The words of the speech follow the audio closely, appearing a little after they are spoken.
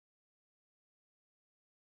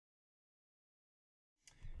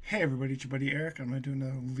Hey everybody, it's your buddy Eric. I'm going to do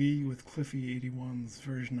another League with Cliffy81's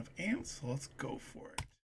version of Ants, so let's go for it.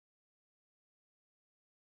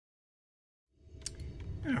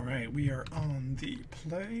 Alright, we are on the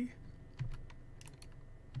play.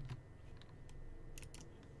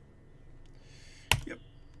 Yep.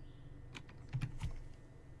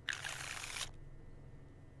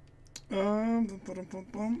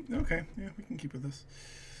 Okay, yeah, we can keep with this.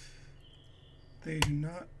 They do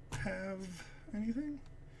not have anything.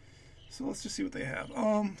 So let's just see what they have.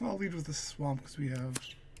 I'll lead with the swamp because we can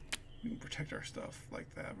protect our stuff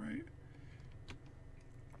like that, right?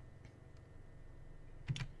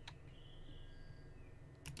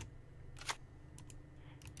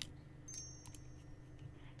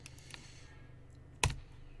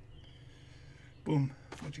 Boom.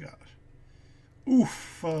 What you got?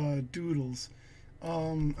 Oof, doodles.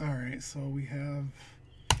 Alright, so we have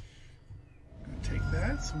gonna take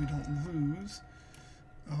that so we don't lose.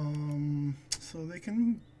 So they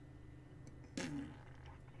can.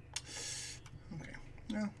 Okay,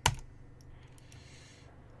 yeah.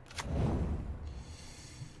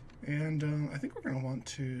 And I think we're gonna want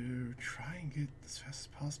to try and get as fast as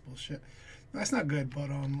possible. Shit, that's not good, but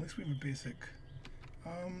at least we have a basic.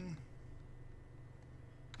 I'm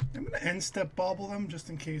gonna end step bobble them just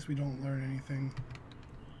in case we don't learn anything.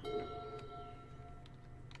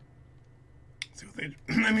 See what they.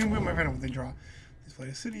 I mean, we might find out what they draw. They played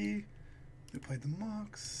a city. They played the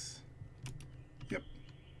Mox. Yep.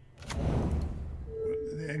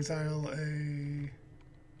 They exile a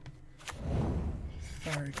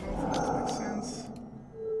fiery conflict. Makes sense.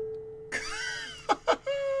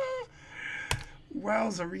 Wow,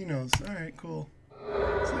 Zarinos. Alright, cool.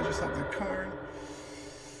 So they just have their card.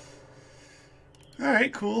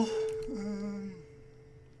 Alright, cool.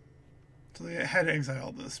 So they had to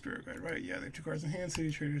exile the Spirit Guide, right? Yeah, they have 2 cards in hand,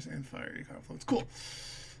 City Traders, and Fiery Conflicts. Cool.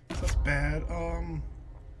 So that's bad.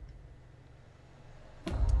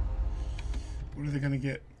 What are they gonna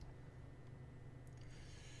get?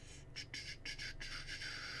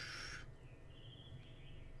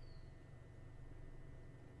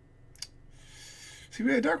 See,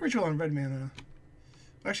 we had Dark Ritual on red mana.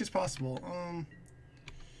 Actually, it's possible.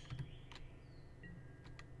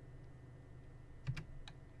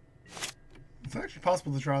 It's actually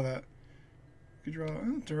possible to draw that. We could draw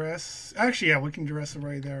Duress. Actually, yeah, we can Duress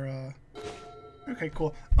away their. Okay,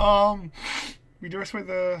 cool. We Duress away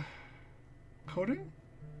the coding.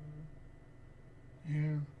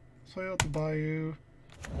 Yeah. Soil to Bayou.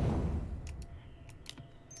 I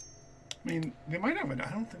mean, they might have I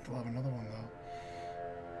don't think they'll have another one though.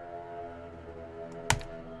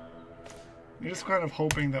 You're just kind of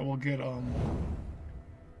hoping that we'll get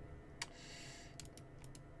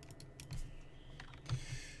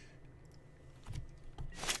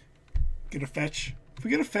get a fetch. If we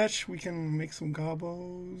get a fetch, we can make some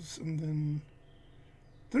gobos, and then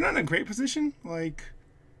they're not in a great position. Like,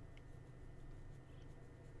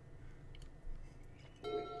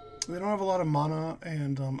 they don't have a lot of mana,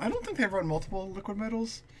 and I don't think they have run multiple liquid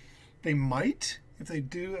metals. They might. If they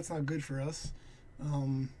do, that's not good for us.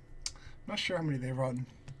 I'm not sure how many they run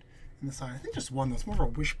in the side. I think just one. That's more of a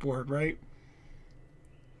wish board, right?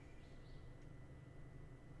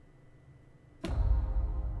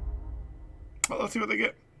 Well, let's see what they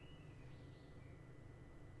get.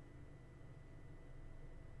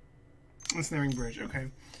 Ensnaring Bridge. Okay,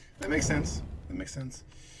 that makes sense. That makes sense.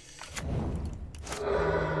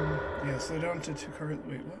 Yeah, so they're down to 2 cards.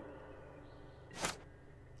 Wait, what?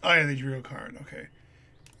 Oh yeah, they drew a card. Okay,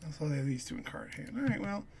 so they have these 2 in card hand. All right,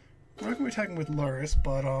 well, we're not gonna be attacking with Luris,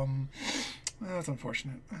 but that's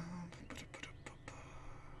unfortunate.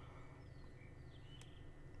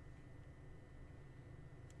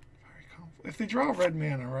 If they draw red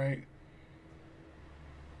mana, right?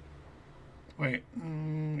 Wait,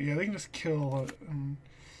 yeah, they can just kill.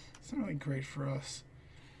 It's not really great for us.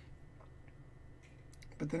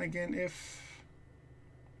 But then again, if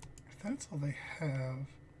that's all they have,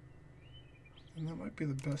 then that might be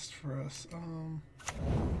the best for us.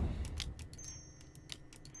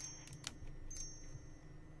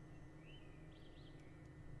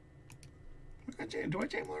 Do I jam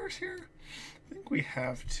Luris here? I think we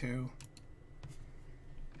have to.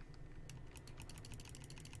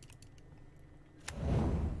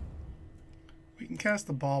 We can cast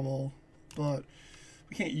the Bauble, but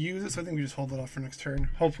we can't use it, so I think we just hold it off for next turn.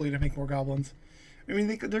 Hopefully to make more goblins. I mean,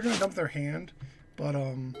 they're going to dump their hand, but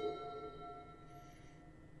okay,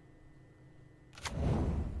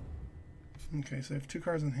 so they have 2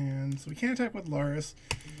 cards in hand, so we can't attack with Luris,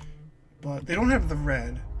 but they don't have the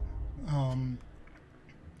red.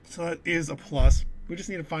 So that is a plus. We just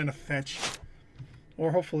need to find a fetch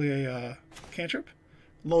or hopefully a cantrip.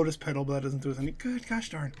 Lotus Petal, but that doesn't do us any good. Gosh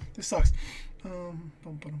darn, this sucks. Yeah,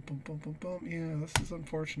 this is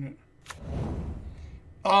unfortunate.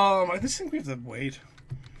 I just think we have to wait.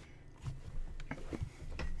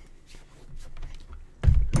 We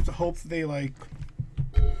have to hope that they like.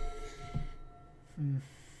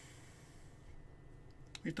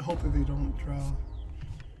 We have to hope that they don't draw.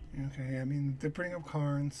 Okay, I mean they're bringing up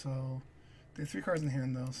cards, so they have 3 cards in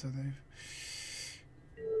hand though, so they've.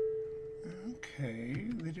 Okay,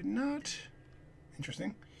 they did not.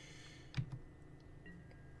 Interesting.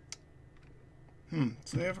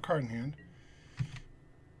 So they have a card in hand.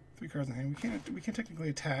 3 cards in hand. We can't technically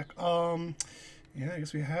attack. Yeah, I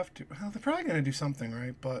guess we have to. Well, they're probably gonna do something,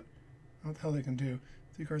 right? But I don't know what the hell they can do.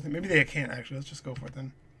 3 cards. Maybe they can't actually. Let's just go for it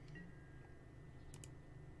then.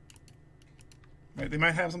 Right, they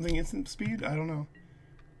might have something instant speed. I don't know.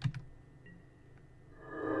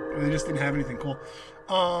 Or they just didn't have anything cool.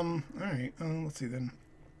 All right. Let's see then.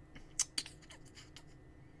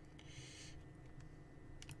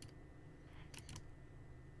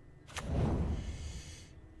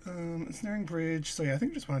 Ensnaring Bridge. So yeah, I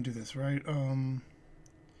think we just want to do this, right?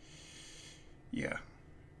 Yeah.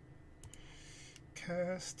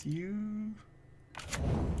 Cast you.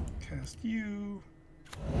 Cast you.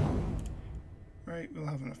 Right, we'll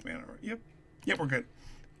have enough mana. Yep. Yep, we're good.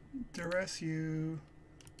 Duress you.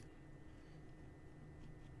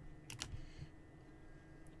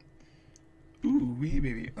 Ooh, wee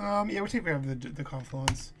baby. Yeah, we think we have the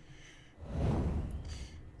Confluence.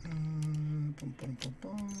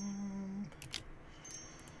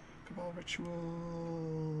 Cabal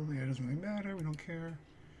Ritual. Yeah, it doesn't really matter. We don't care.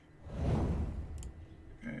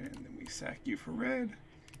 And then we sack you for red.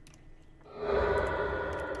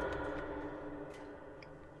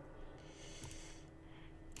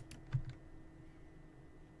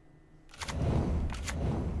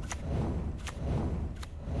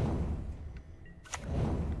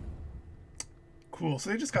 Cool.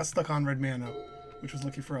 So they just got stuck on red mana, which was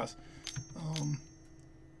lucky for us.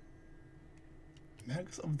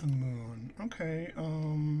 Magus of the Moon. Okay.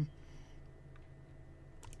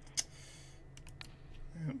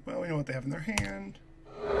 Well, we know what they have in their hand,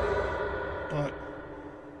 but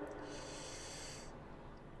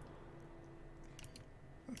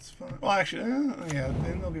that's fine. Well, actually, yeah.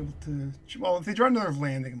 Then they'll be able to. Well, if they draw another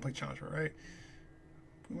land, they can play Chandra, right?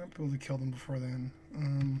 We might be able to kill them before then.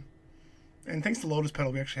 And thanks to Lotus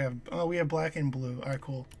Petal, we actually have. Oh, we have black and blue. All right,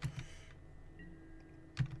 cool.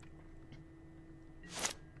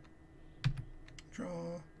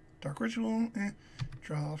 Draw. Dark Ritual.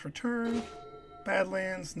 Draw for turn.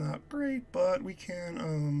 Badlands, not great, but we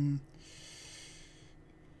can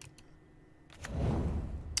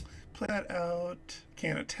play that out.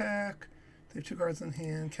 Can't attack. They have 2 cards in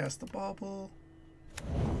hand. Cast the Bauble.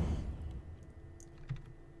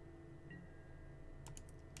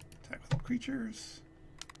 Attack with all creatures.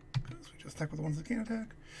 Because we just attack with the ones that can't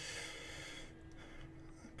attack.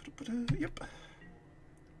 Yep.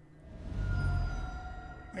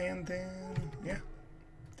 And then, yeah,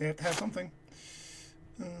 they have to have something.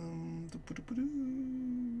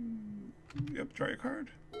 Yep, draw your card.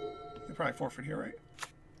 They probably forfeit here, right?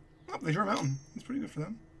 Oh, they drew a mountain. That's pretty good for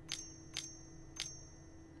them.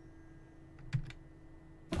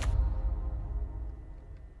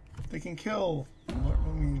 They can kill. What,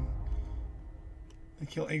 I mean, they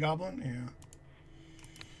kill a goblin? Yeah.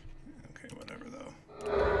 Okay, whatever though.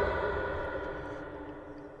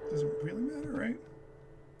 Doesn't really matter, right?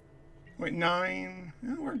 Wait, 9.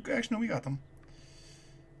 Yeah, we're actually no, we got them.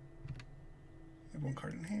 They have 1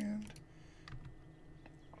 card in hand.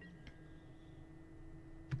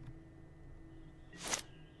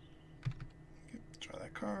 Okay, draw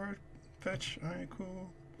that card. Fetch. All right,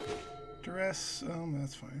 cool. Duress.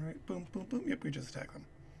 That's fine, right? Boom, boom, boom. Yep, we just attack them.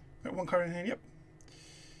 Got 1 card in hand. Yep.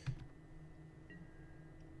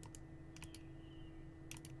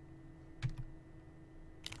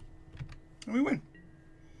 And we win.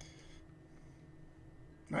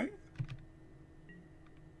 Right?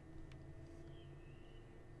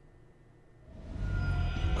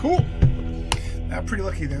 Cool. Pretty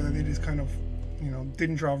lucky there that they just kind of, you know,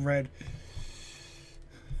 didn't draw red.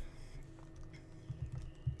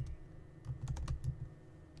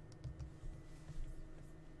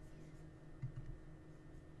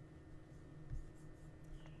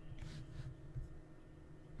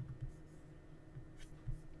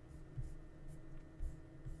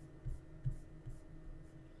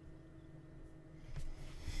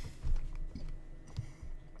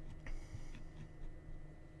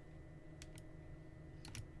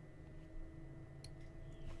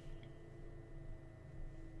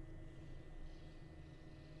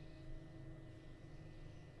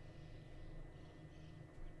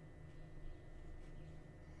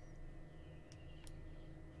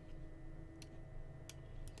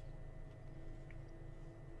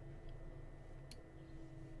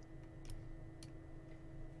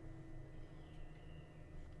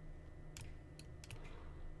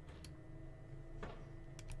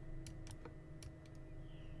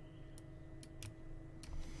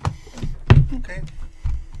 Okay.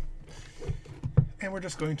 And we're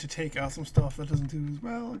just going to take out some stuff that doesn't do as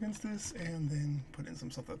well against this, and then put in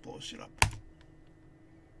some stuff that blows shit up.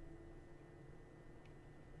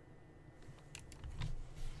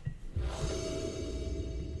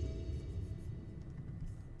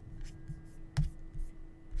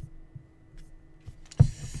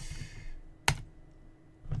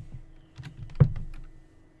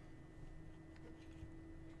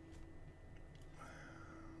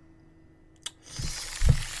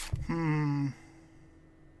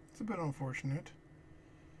 It's a bit unfortunate.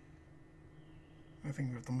 I think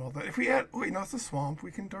we have to mull that. If we add, wait, no, it's a swamp.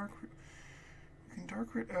 We can dark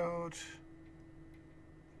it out.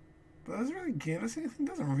 But does it really gain us anything? It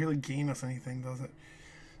doesn't really gain us anything, does it?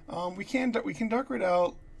 We can dark rid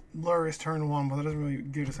out Lurrus turn 1, but that doesn't really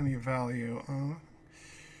give us any value. We're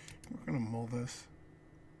gonna mull this.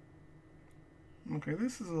 Okay,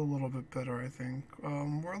 this is a little bit better, I think.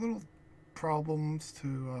 We're a little problems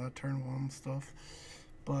to turn 1 stuff,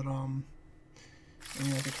 but I mean,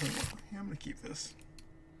 I can turn 1. Yeah, I'm gonna keep this.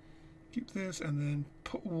 Keep this, and then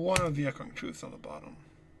put one of the Echoing Truths on the bottom.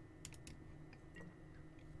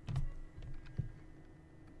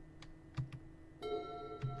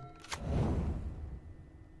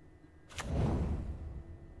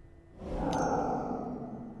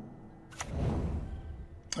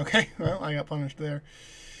 Okay, well, I got punished there.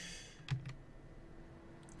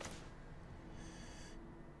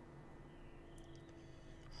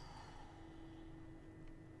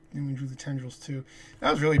 And we drew the tendrils too.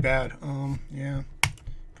 That was really bad. Yeah.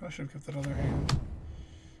 Probably should have kept that other hand.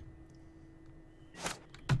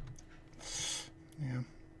 Yeah.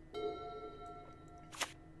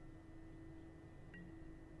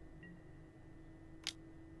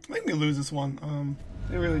 I think we lose this one.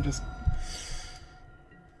 They really just...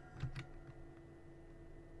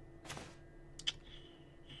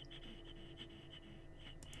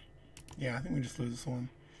 Yeah, I think we just lose this one.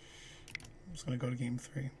 I'm just going to go to game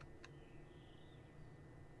 3.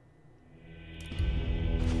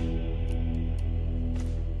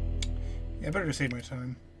 Yeah, I better just save my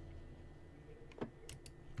time.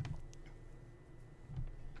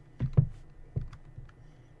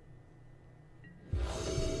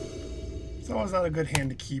 It's always not a good hand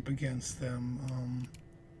to keep against them,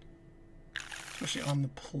 especially on the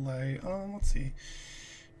play. Let's see.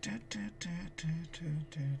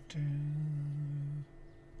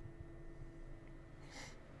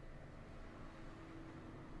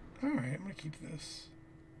 Alright, I'm going to keep this.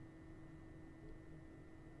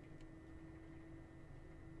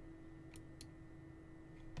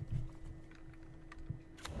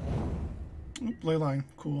 Oop, ley line.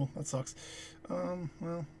 Cool. That sucks.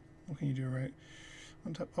 Well, what can you do, right?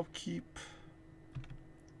 On top, upkeep.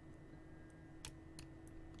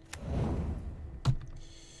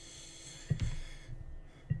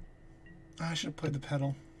 I should have played the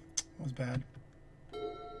pedal. That was bad.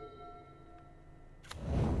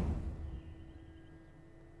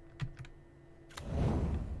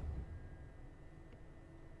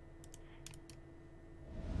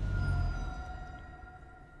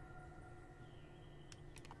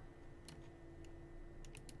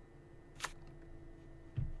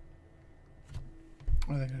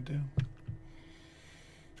 What are they gonna do?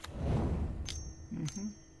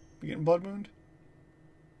 We getting Blood Moon?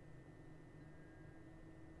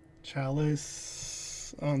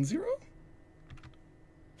 Chalice on 0?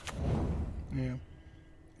 Yeah.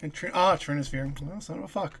 And Trinisphere. Well, son of a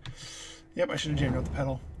fuck. Yep, I should have jammed out the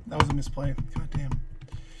pedal. That was a misplay. God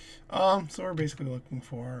damn. So we're basically looking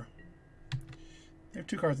for... They have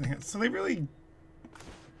 2 cards in hand. So they really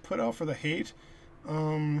put out for the hate.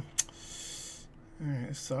 Alright,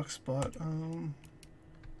 it sucks, but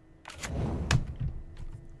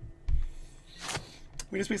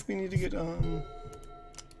we just basically need to get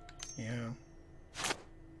yeah.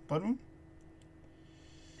 Blood Moon?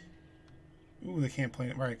 Ooh, they can't play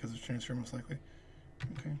it right because it's transfer most likely.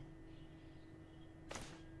 Okay.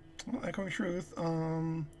 Well, Echoing Truth.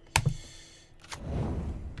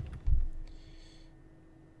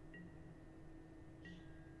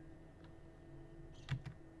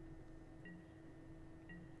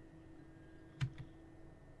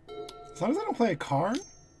 As long as I don't play a card.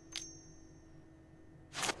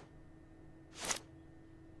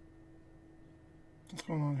 What's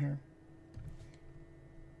going on here?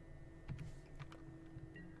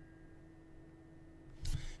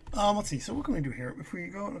 Let's see. So what can we do here? If we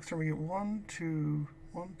go next turn, we get 1, 2,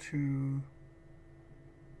 1, 2,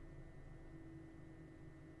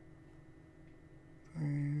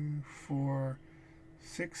 3, 4,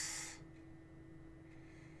 6.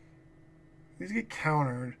 These get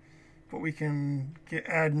countered. But we can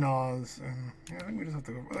add Nas, and yeah, I think we just have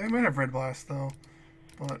to go. They might have Red Blast though,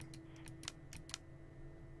 but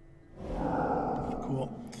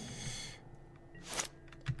cool.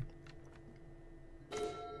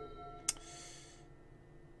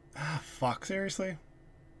 Ah, fuck! Seriously.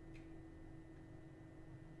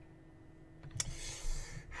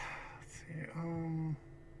 Let's see.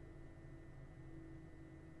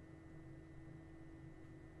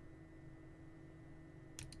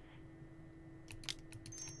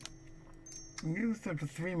 I'm gonna use up to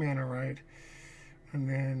 3 mana, right? And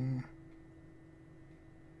then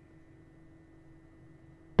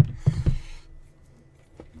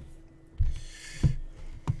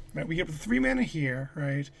right, we get up to 3 mana here,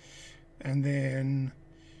 right? And then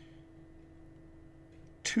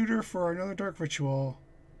tutor for another dark ritual.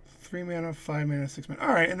 3 mana, 5 mana, 6 mana.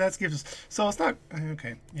 Alright, and that gives us, so it's not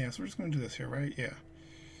okay. Yeah, so we're just gonna do this here, right? Yeah.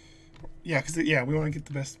 Yeah, because yeah, we want to get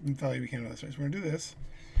the best value we can out of this, right? So we're gonna do this.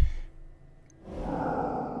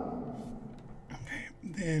 Okay,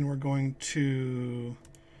 then we're going to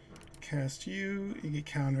cast you get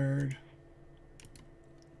countered.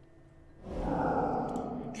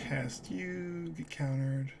 Cast you, get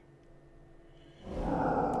countered.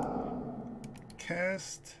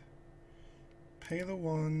 Cast, pay the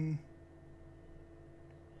 1.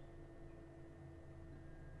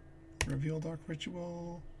 Reveal Dark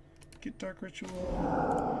Ritual, get Dark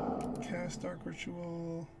Ritual, cast Dark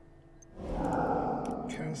Ritual.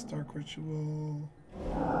 Cast Dark Ritual.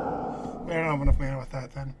 We don't have enough mana with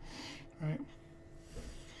that then. Right.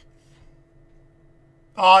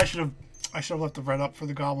 Oh, I should have left the red up for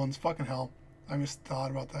the goblins. Fucking hell. I just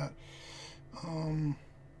thought about that.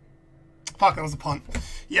 Fuck, that was a punt.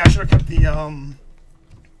 Yeah, I should have kept the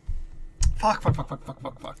fuck.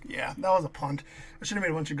 Yeah, that was a punt. I should have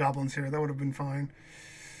made a bunch of goblins here. That would have been fine.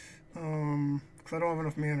 Because I don't have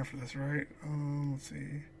enough mana for this, right? Let's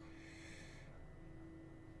see.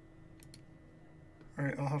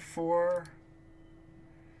 Alright, I'll have 4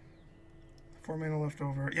 mana left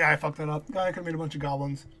over. Yeah, I fucked that up. I could have made a bunch of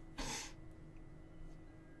goblins.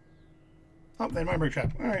 Oh, they had my break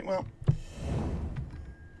trap. Alright, well.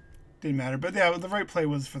 Didn't matter. But yeah, the right play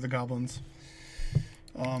was for the goblins.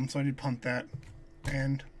 So I did punt that.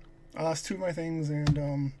 And I lost 2 of my things, and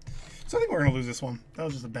so I think we're going to lose this one. That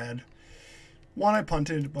was just a bad. 1, I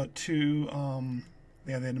punted, but 2,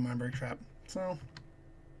 yeah, they had the mind break trap. So.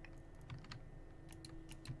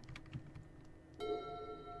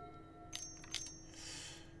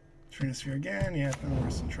 Trinosphere again. Yeah, we're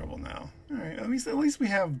in trouble now. All right, at least we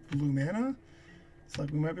have blue mana. It's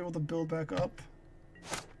like we might be able to build back up.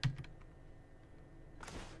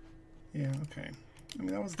 Yeah, okay. I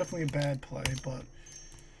mean, that was definitely a bad play, but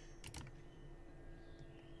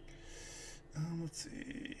let's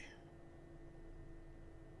see.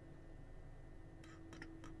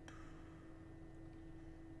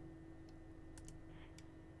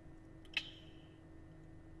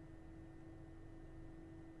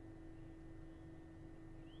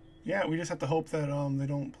 Yeah, we just have to hope that they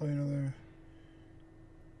don't play another.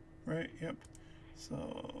 Right? Yep.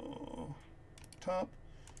 So top,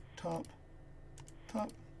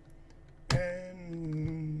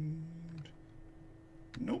 and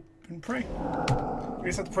nope, and pray. We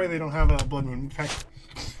just have to pray they don't have a blood moon. In fact,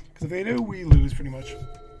 because if they do, we lose pretty much.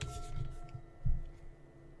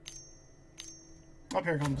 Oh,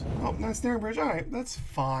 here it comes. Oh, that's Snaring Bridge. All right, that's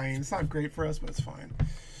fine. It's not great for us, but it's fine.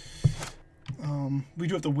 We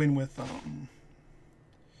do have to win with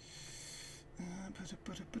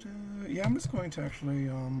yeah, I'm just going to actually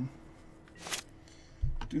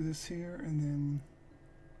do this here and then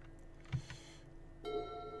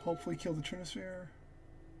hopefully kill the Trinosphere.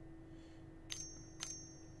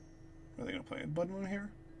 Are they gonna play a Blood Moon here?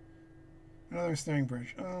 Another Snaring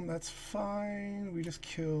Bridge. That's fine. We just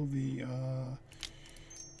kill the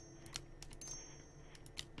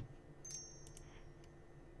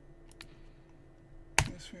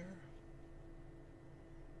Trinosphere.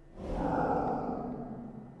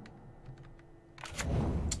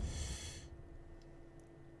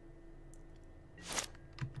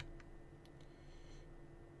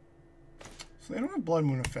 So they don't have Blood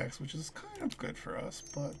Moon effects, which is kind of good for us,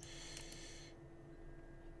 but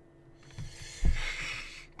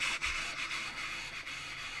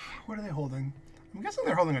what are they holding? I'm guessing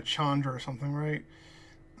they're holding a Chandra or something, right?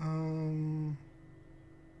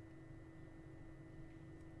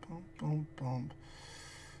 Bump.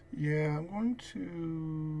 Yeah, I'm going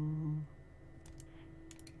to.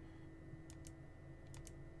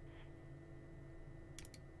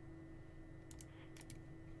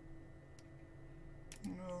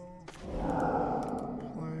 No.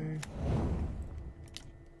 Play.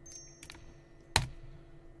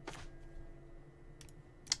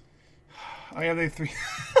 Oh yeah, they have 3.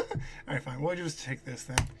 Alright, fine. We'll just take this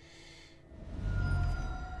then.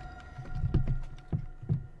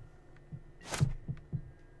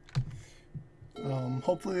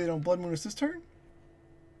 Hopefully they don't Blood Moon us this turn.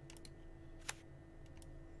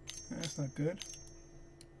 That's not good.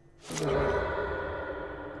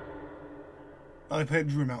 Oh, they played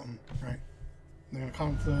Drew Mountain, right? They're gonna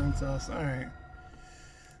confluence us. Alright.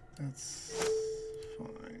 That's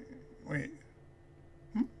fine. Wait.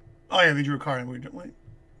 Hmm? Oh yeah, they drew a card and we didn't. Wait.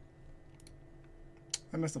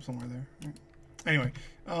 I messed up somewhere there. Right. Anyway,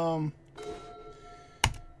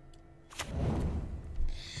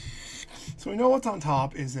 so we know what's on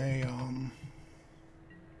top is a oh,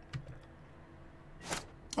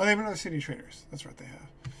 they have another City Traders. That's right, they have.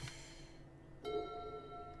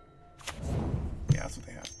 Yeah, that's what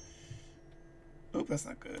they have. Oh, that's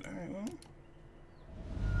not good. Alright, well.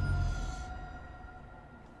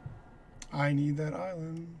 I need that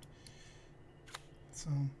island. So.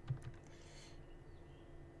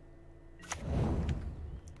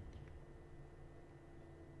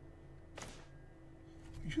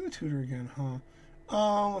 You do the tutor again, huh?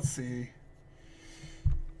 Let's see.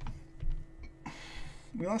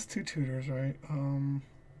 We lost 2 tutors, right? Honestly,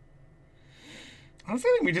 I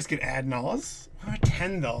think we just get Adnaz. We're at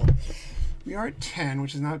 10, though. We are at 10,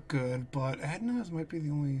 which is not good, but Adnaz might be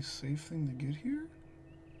the only safe thing to get here.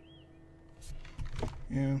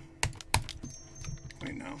 Yeah.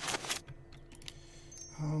 Wait, no.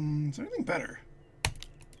 Is there anything better?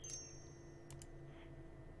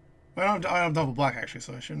 I don't have double black, actually,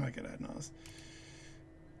 so I should not get Adnaz.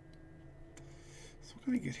 So what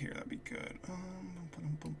can we get here? That'd be good. I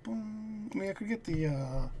mean, I could get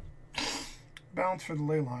the bounce for the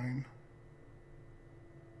ley line.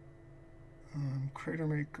 Crater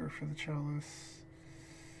Maker for the chalice.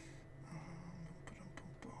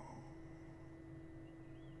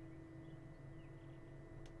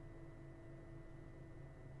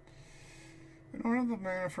 I don't have the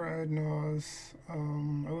mana for Adnaz. I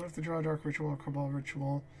would have to draw a Dark Ritual or Cabal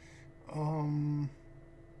Ritual.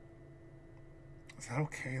 Is that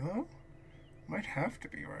okay, though? Might have to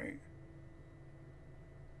be, right?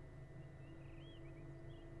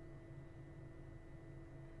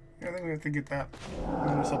 Yeah, I think we have to get that. And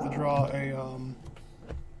then just have to draw a,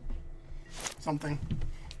 something.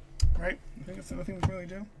 Right? I think that's the only thing we can really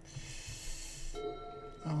do.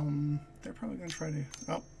 They're probably going to try to...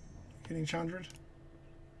 Oh. Getting Chandred.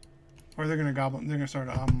 Or they're gonna Goblin. They're gonna start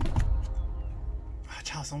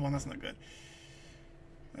Chalice on 1, that's not good.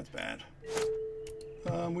 That's bad.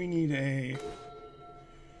 We need a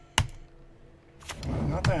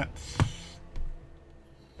not that.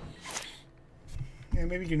 Yeah,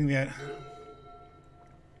 maybe getting that.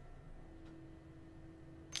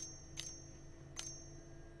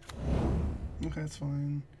 Okay, that's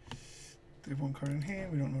fine. They have 1 card in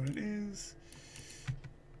hand, we don't know what it is.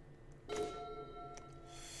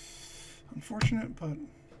 Unfortunate, but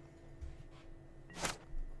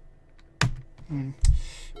I'm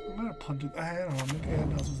gonna punt it. I don't know. Maybe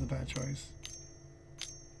Adnaz was the bad choice.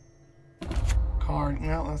 Karn.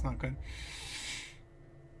 No, that's not good.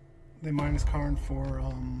 They minus Karn for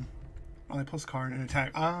oh, they plus Karn and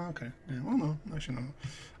attack. Ah, okay. Yeah. Well, no, actually no.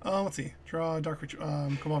 Let's see. Draw Dark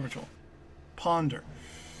Ritual. Cabal Ritual. Ponder.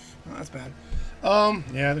 Oh, that's bad.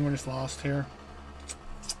 Yeah, I think we're just lost here.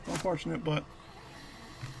 Unfortunate, but.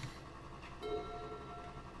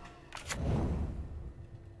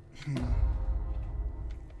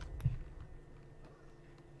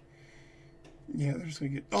 Yeah, they're just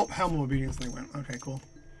gonna get... Oh, Helm of Obedience, they went. Okay, cool.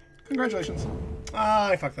 Congratulations. Ah,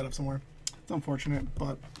 I fucked that up somewhere. It's unfortunate,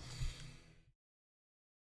 but...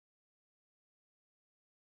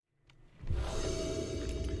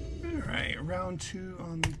 Alright, round 2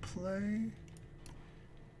 on the play.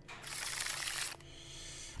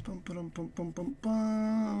 Bum, ba-dum, bum, bum, bum,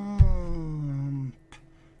 bum.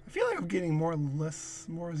 I feel like I'm getting more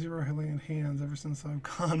zero land hands ever since I've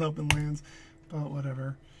gone up in lands, but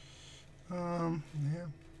whatever. Yeah.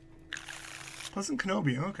 Pleasant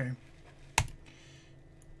Kenobi, okay.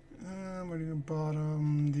 We're gonna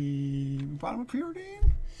bottom of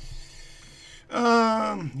Preordain?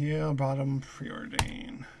 Yeah, bottom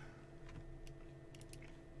Preordain.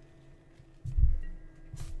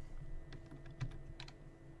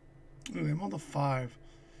 Ooh, I'm on the 5.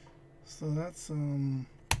 So that's, I'm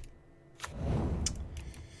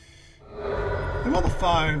on the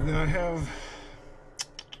 5, then I have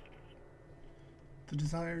the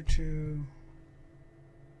desire to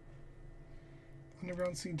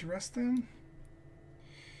Underground Sea Duress them.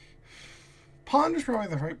 Ponder's probably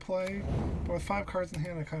the right play, but with 5 cards in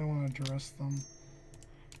hand, I kind of want to duress them.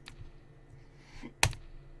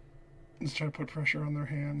 Just try to put pressure on their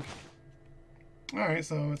hand. Alright,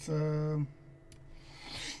 so it's a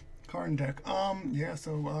Karn deck. Yeah,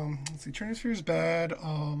 so let's see, Trinisphere is bad.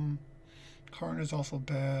 Karn is also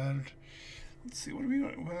bad. Let's see, what do we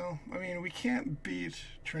want? Well, I mean, we can't beat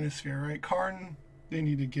Trinisphere, right? Karn, they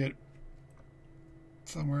need to get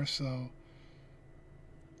somewhere, so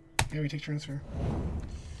yeah, we take Trinisphere.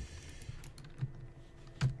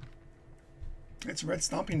 It's Red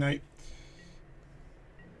Stomping Night.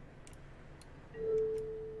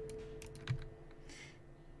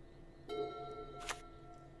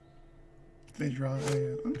 They draw.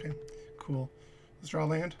 Okay, cool. Let's draw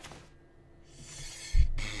land.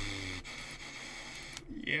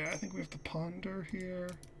 Yeah, I think we have to ponder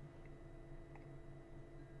here.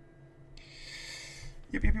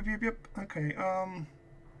 Yep. Okay.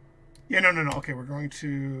 Yeah, no. Okay, we're going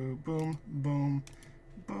to boom, boom,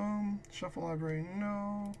 boom. Shuffle library.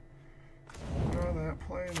 No. Draw that.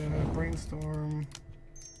 Play that. Brainstorm.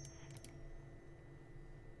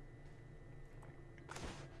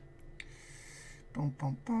 Boom,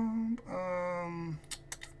 boom, boom.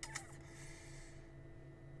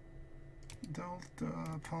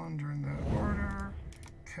 Delta, ponder in that order.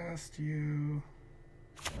 Cast you.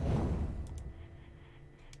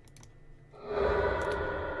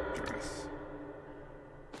 Dress.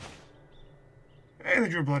 Hey, they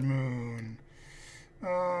drew Blood Moon.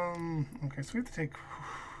 Okay, so we have to take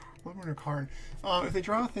Blood Moon or Karn. If they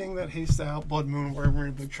draw a thing that hastes out Blood Moon, we're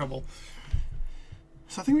in big trouble.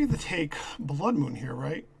 So I think we have to take Blood Moon here,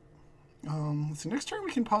 right? So next turn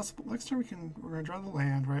we can we're gonna draw the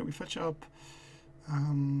land, right? We fetch up,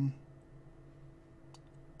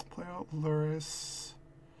 play out Luris,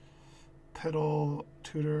 pedal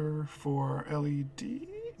tutor for LED.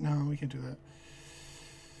 No, we can't do that.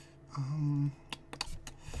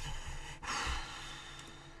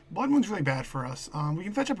 Blood Moon's really bad for us. We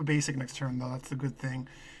can fetch up a basic next turn though. That's the good thing.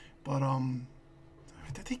 But did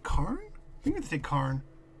they take Karn? I think we have to take Karn.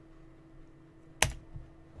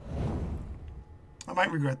 I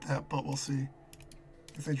might regret that, but we'll see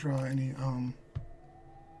if they draw any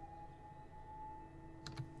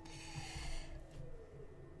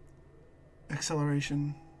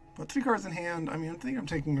acceleration. But 3 cards in hand. I mean, I think I'm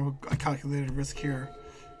taking a calculated risk here.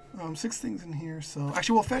 6 things in here, so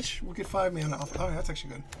actually we'll fetch. We'll get 5 mana off. Oh, that's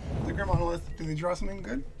actually good. The Grim Monolith. Do they draw something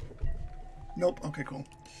good? Nope. Okay, cool.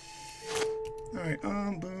 All right.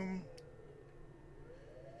 Boom.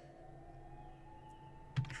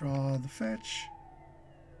 Draw the fetch.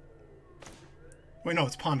 Wait, no,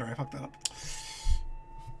 it's ponder. I fucked that up.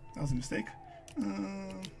 That was a mistake.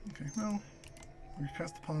 Okay, well, we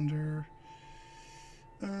cast the ponder.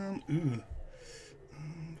 Alright,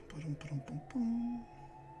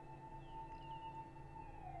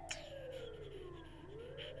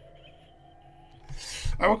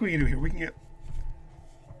 what can we do here? We can get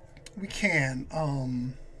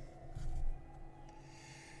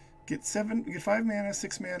 5 mana,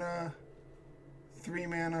 6 mana, 3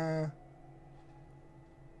 mana,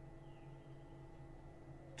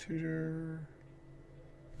 tutor.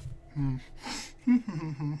 Can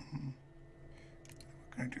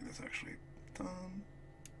I do this actually?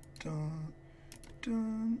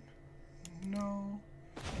 Done. No.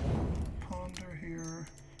 Ponder here.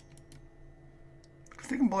 Because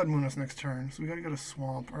they can Blood Moon us next turn, so we gotta go to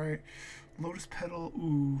Swamp, right? Lotus Petal.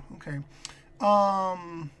 Ooh, okay. Yeah,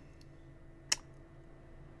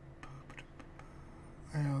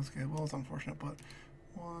 that's good. Well, it's unfortunate, but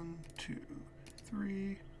 1, 2,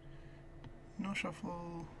 3. No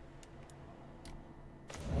shuffle.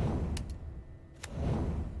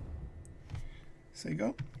 Say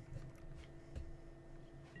go.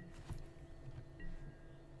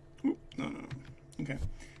 Ooh, no. Okay.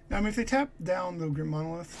 Now, I mean, if they tap down the Grim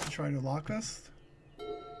Monolith to try to lock us,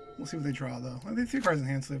 we'll see what they draw, though. They have 3 cards in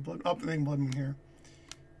hand, so they have blood. Oh, they can Blood Moon here.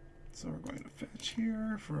 So we're going to fetch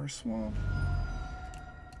here for our swamp.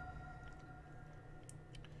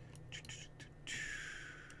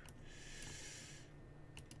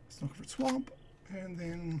 Let's look for swamp, and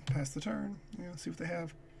then pass the turn. Yeah, see what they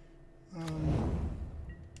have. So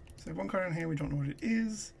they have 1 card in hand. We don't know what it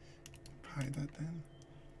is. Hide that then.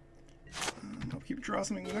 I'll keep draw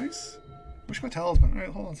something nice. Wish my talisman. Alright,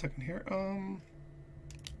 hold on a second here.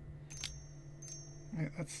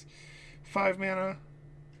 Right, that's 5 mana.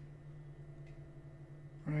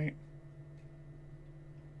 Right.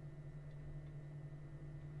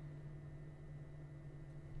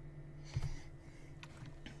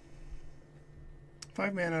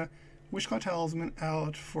 Five mana. Wishclaw Talisman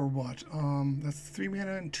out for what? That's 3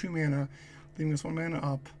 mana and 2 mana, leaving us 1 mana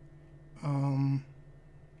up.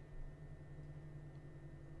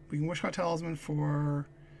 We can Wishclaw Talisman for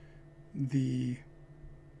the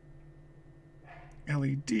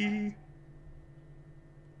LED.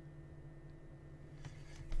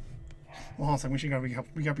 Well, hold on a second.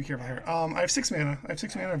 We gotta be careful here. I have 6 mana. I have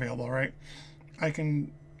 6 mana available, right? I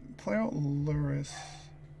can play out Lurrus.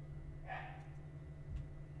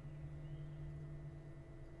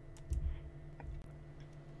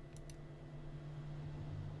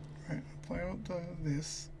 Right. Play out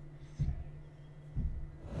this.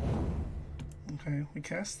 Okay. We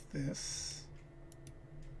cast this.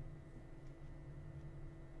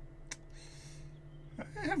 I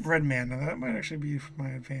have red mana. That might actually be for my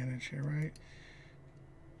advantage here, right?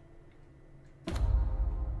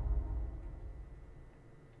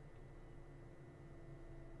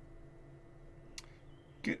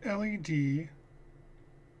 Get LED.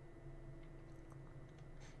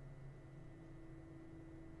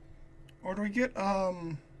 Or do we get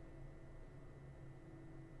do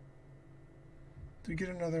we get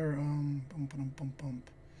another bump bump bump bump?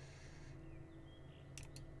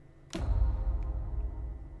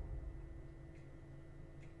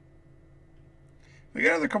 We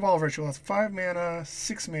get another Cabal Ritual. That's 5 mana,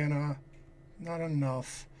 6 mana. Not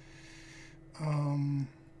enough.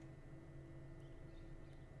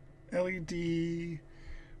 LED.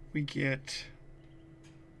 We get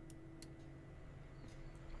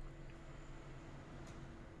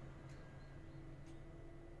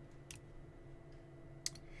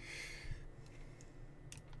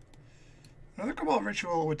another Cabal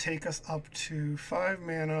Ritual would take us up to 5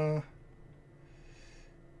 mana.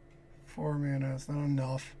 4 mana is not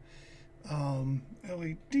enough.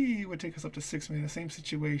 LED would take us up to 6 mana, same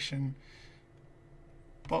situation.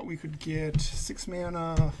 But we could get 6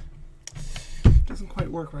 mana. Doesn't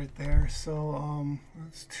quite work right there. So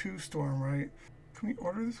that's 2 Storm, right? Can we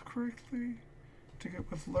order this correctly? To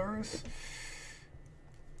get with Lurrus?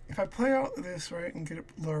 If I play out this, right, and get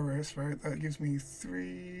it Lurrus, right, that gives me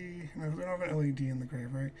 3. No, we don't have an LED in the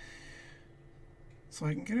grave, right? So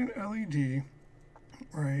I can get an LED.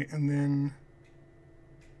 Right, and then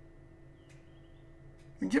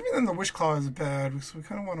giving them the Wish Claw is bad, so we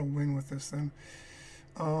kind of want to win with this then.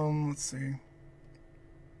 Let's see. I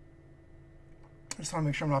just want to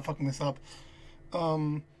make sure I'm not fucking this up.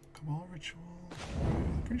 Cabal Ritual.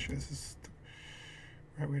 I'm pretty sure this is the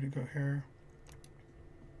right way to go here.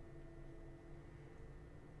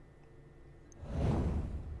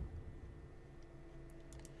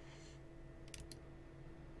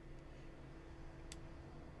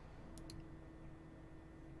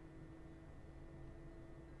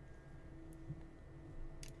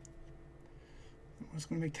 I'm just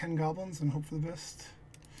going to make 10 goblins and hope for the best.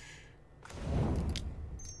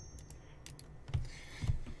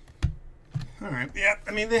 Alright, yeah,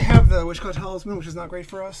 I mean, they have the Witchclaw Talisman, which is not great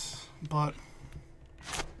for us, but...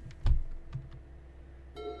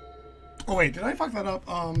 Oh wait, did I fuck that up?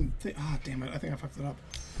 Oh, damn it, I think I fucked it up.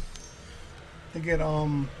 They get,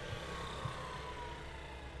 alright,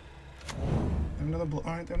 they have another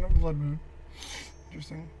Blood Moon.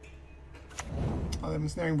 Interesting. Oh, they have a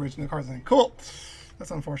Snaring Bridge in the card thing. Cool!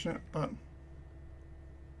 That's unfortunate, but...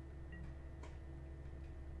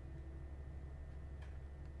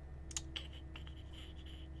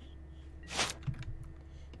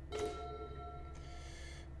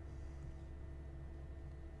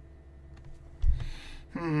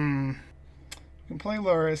 You can play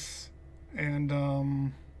Lurrus and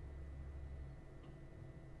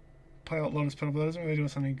play out Lotus Petal, but that doesn't really do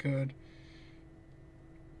us any good.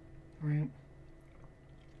 Right.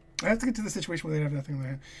 I have to get to the situation where they have nothing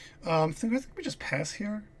there. I think we just pass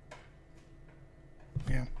here.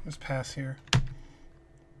 Yeah, just pass here.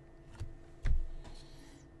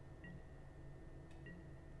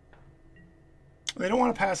 They don't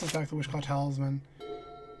want to pass us back the Wishclaw Talisman.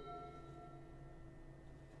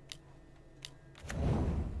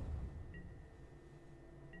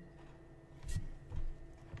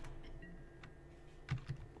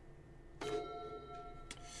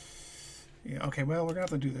 Yeah, okay, well, we're going to have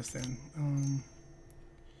to do this then.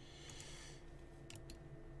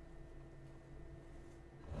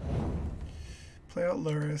 Play out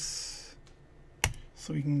Lurrus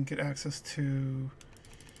so we can get access to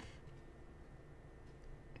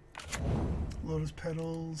Lotus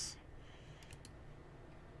Petals.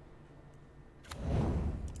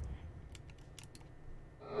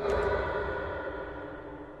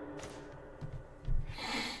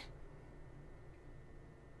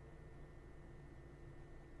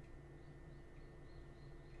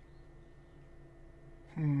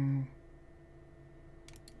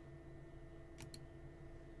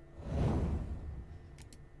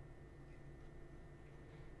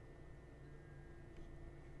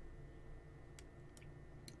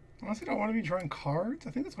 Honestly, I don't want to be drawing cards.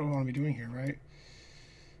 I think that's what I want to be doing here, right?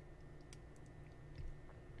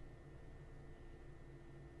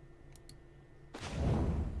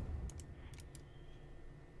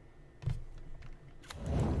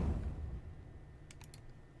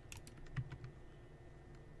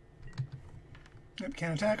 Yep,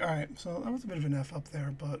 can't attack. Alright, so that was a bit of an F up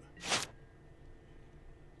there, but...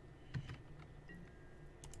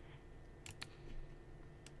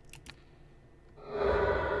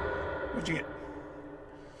 What'd you get?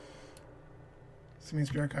 Simian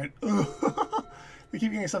Spirit Guide. They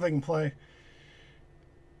keep getting stuff they can play.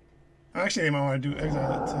 Actually, they might want to do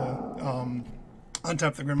exile it to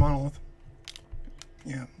untap the Grim Monolith.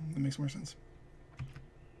 Yeah, that makes more sense.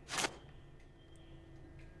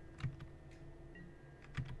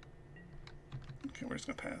 Okay, we're just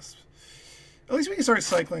gonna pass. At least we can start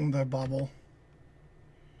cycling the bobble.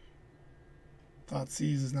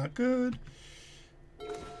 Thoughtseize is not good.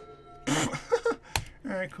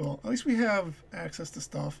 Alright, cool. At least we have access to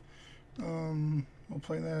stuff. We'll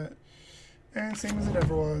play that. And same as it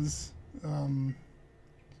ever was.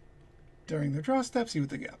 During the draw step, see what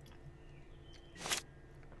they get.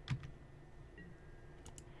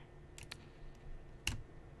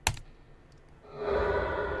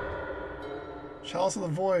 Chalice of the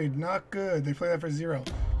Void, not good. They play that for 0.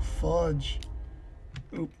 Fudge.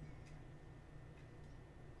 Oop.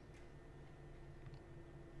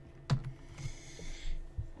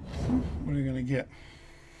 What are you gonna get?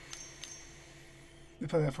 They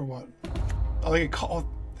play that for what? Oh, they get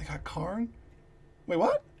they got Karn? Wait,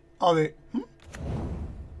 what? Oh, they...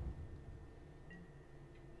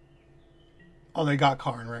 Oh, they got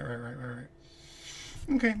Karn. Right.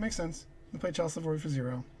 Okay, makes sense. They play Chalice of the Void for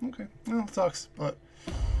 0. Okay. Well, it sucks, but...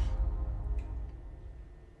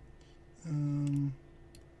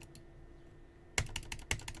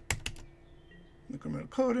 Liquid Metal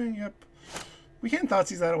Coating, yep. We can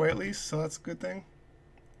Thoughtseize that away at least, so that's a good thing.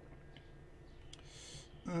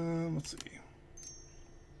 Let's see.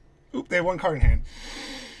 Oop, they have 1 card in hand.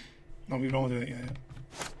 No, we don't do that yet.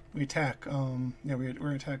 We attack. Yeah,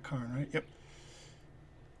 we're attack Karn, right? Yep.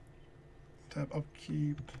 Tap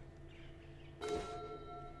upkeep.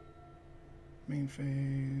 Main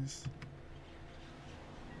phase.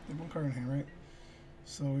 They have 1 card in hand, right?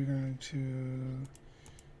 So we're going to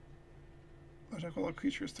attack all our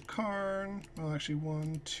creatures to Karn. Well, actually,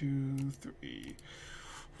 1, 2, 3,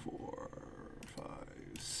 4, 5,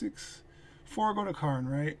 6. 4 go to Karn,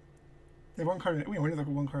 right? They have 1 card in hand. Wait, we have like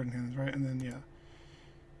 1 card in hand, right? And then, yeah.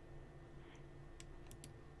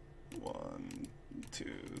 1, 2,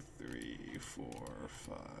 3, 4,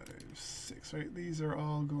 5, 6, right? These are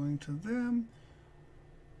all going to them.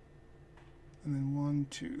 And then 1,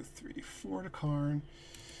 2, 3, 4 to Karn.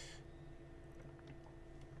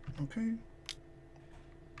 Okay.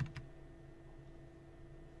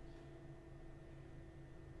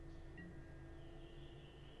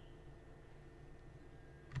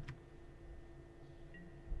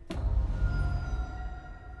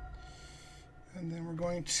 And then we're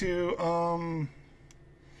going to,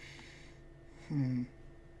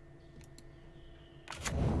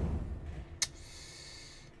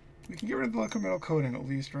 we can get rid of the liquid metal coating at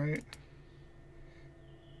least, right?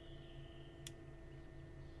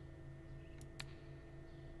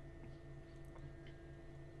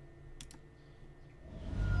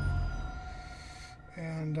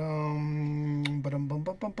 And,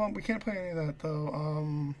 we can't play any of that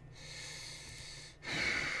though.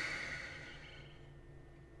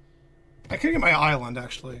 I could get my island,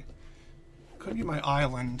 actually. Could get my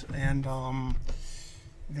island, and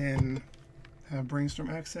then have brainstorm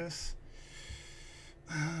access.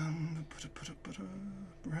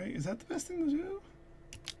 Right? Is that the best thing to do?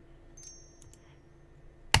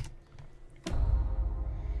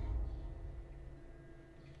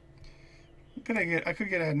 I could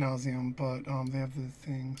get ad nauseum, but they have the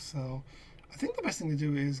thing. So I think the best thing to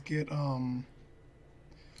do is get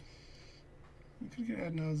we could get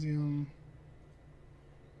ad nauseum.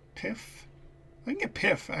 Piff. I can get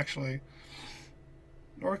Piff actually,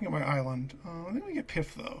 or I can get my island. I think we get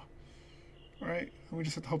Piff though, right? We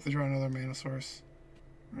just have to hope they draw another mana source,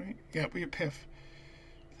 right? Yeah, we get Piff.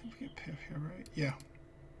 I think we get Piff here, right? Yeah,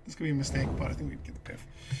 this could be a mistake, but I think we get the Piff.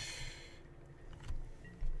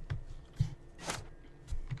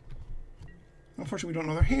 Unfortunately, we don't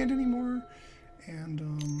know their hand anymore, and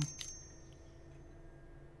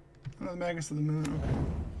the Magus of the Moon. Okay,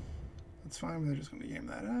 that's fine. They're just going to game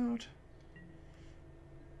that out.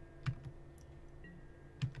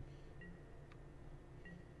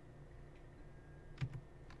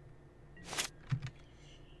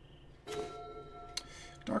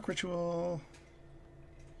 Dark Ritual.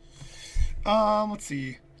 Let's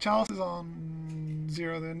see. Chalice is on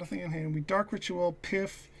 0. There's nothing in hand. We Dark Ritual,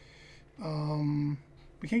 Piff. We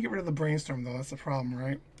can't get rid of the Brainstorm though. That's the problem,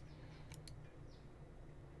 right?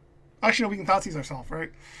 Actually, no. We can Thoughtseize ourselves, right?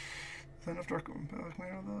 Is that enough Dark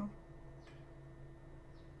Mana though?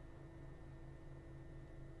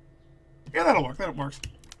 Yeah, that'll work. That works.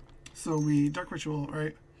 So we Dark Ritual,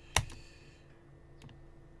 right?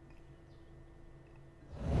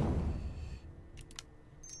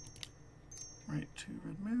 Right, 2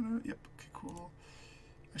 red mana. Yep, okay, cool.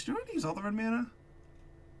 Actually, do I need to use all the red mana?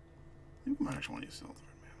 I think we might actually want to use all the red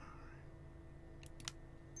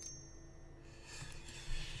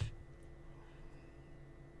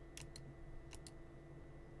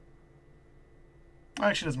mana.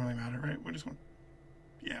 Actually, it doesn't really matter, right? We're just going to...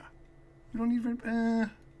 Yeah. We don't need red... Yeah,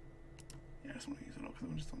 I just want to use it all because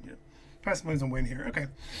we just don't need it. Passive plays and win here. Okay.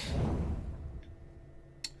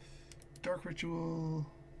 Dark Ritual...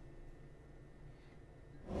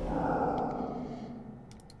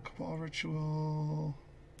 Cabal Ritual.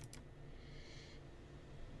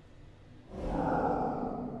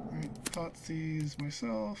 Alright, Thoughtseize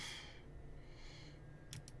myself.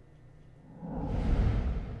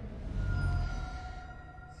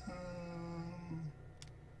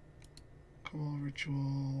 Cabal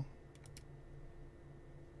Ritual.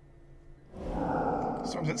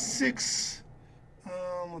 Storm's at 6.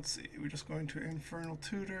 Let's see. We're just going to Infernal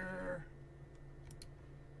Tutor.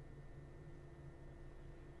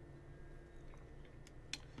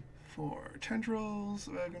 For Tendrils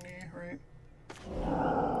of Agony, right?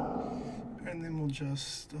 And then we'll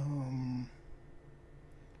just,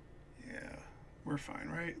 yeah, we're fine,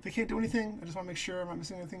 right? They can't do anything. I just want to make sure I'm not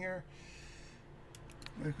missing anything here.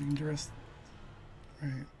 Like we can duress,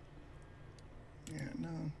 right? Yeah,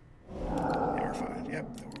 no. Yeah, we're fine. Yep,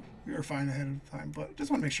 we were fine ahead of time, but just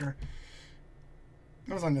want to make sure.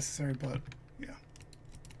 That was unnecessary, but yeah.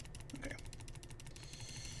 Okay.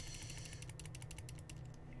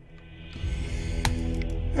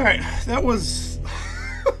 Alright, that was...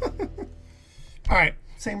 Alright,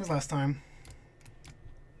 same as last time.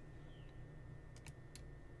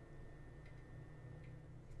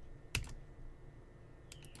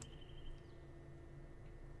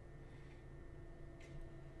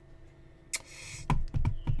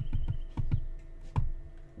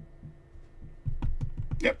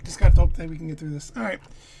 Yep, just got to hope that we can get through this. Alright,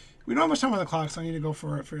 we don't have much time on the clock, so I need to go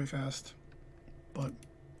for it pretty fast. But...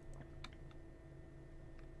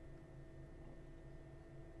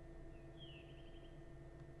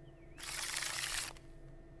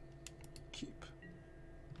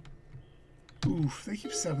 Oof, they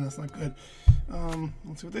keep 7, that's not good.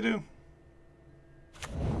 Let's see what they do.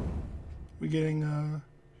 We getting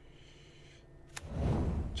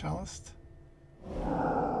Chalice.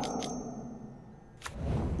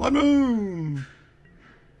 Blood Moon!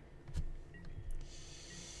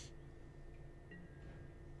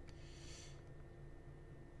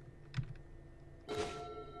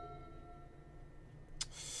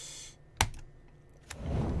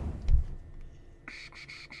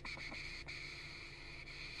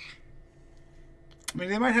 I mean,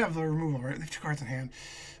 they might have the removal, right? They have 2 cards in hand.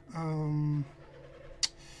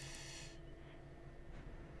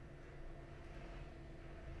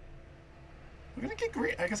 We're gonna get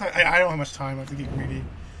greedy. I guess I don't have much time. I have to get greedy.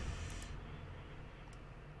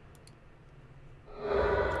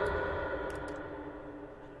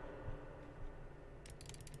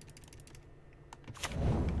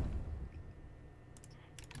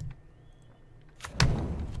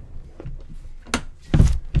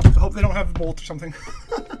 I hope they don't have the bolt or something.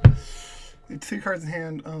 They have 2 cards in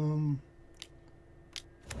hand.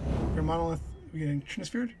 Your Monolith. We getting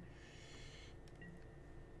Trinisphere?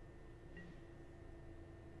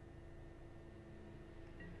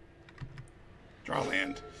 Draw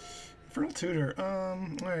land. Infernal Tutor.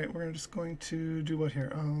 Alright, we're just going to do what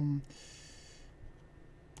here?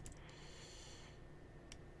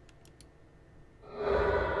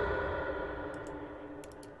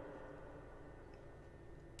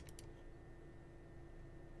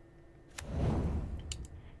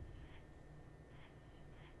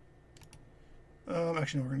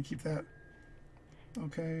 Actually, no, we're going to keep that.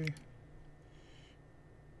 Okay.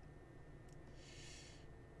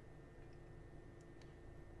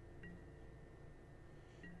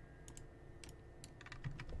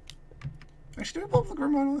 Actually, do we pull up the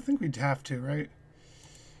Grim Model? I think we'd have to, right?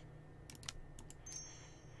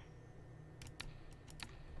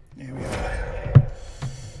 Yeah, we have to.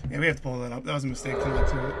 Yeah, we have to pull that up. That was a mistake coming up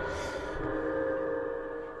to it.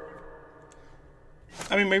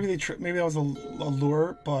 I mean, maybe maybe that was a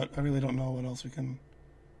lure, but I really don't know what else we can.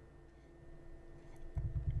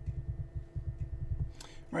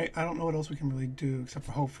 right? I don't know what else we can really do except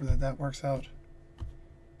for hope for that works out.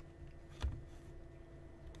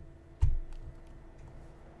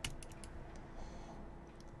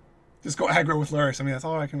 Just go aggro with Lurrus. I mean, that's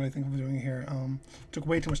all I can really think of doing here. Took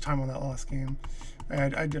way too much time on that last game.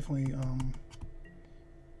 I definitely...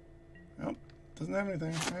 Nope. Doesn't have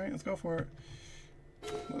anything. Alright, let's go for it.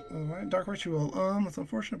 Alright, Dark Ritual. That's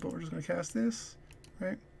unfortunate, but we're just going to cast this.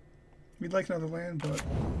 Right? We'd like another land, but...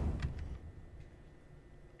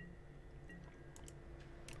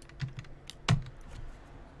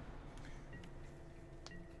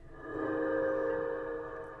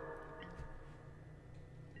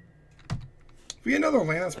 If we get another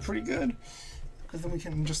land, that's pretty good. Because then we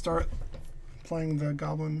can just start playing the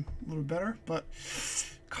Goblin a little better. But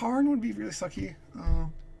Karn would be really sucky.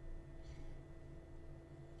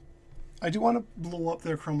 I do want to blow up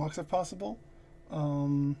their Chrome Mox if possible.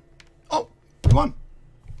 Oh, we won!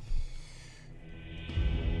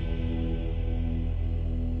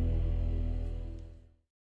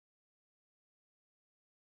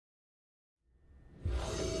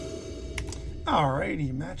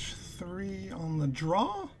 Alrighty, match 3 on the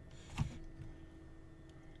draw.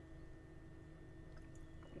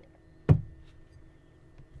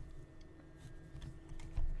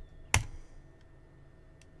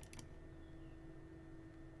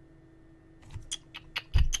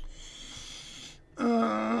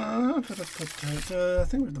 I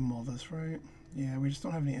think we have to mull this, right? Yeah, we just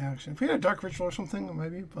don't have any action. If we had a Dark Ritual or something,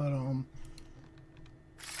 maybe, but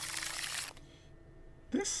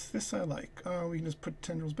this I like. We can just put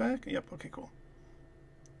tendrils back. Yep, okay, cool.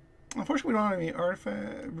 Unfortunately, we don't have any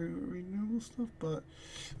artifact renewable stuff, but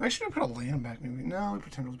I should have put a land back, maybe. No, we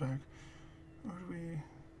put tendrils back. Or do we...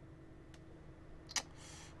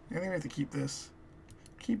 I think we have to keep this.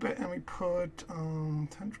 Keep it, and we put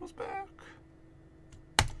tendrils back.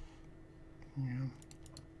 Yeah.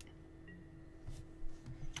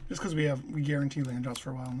 Just because we guarantee land drops for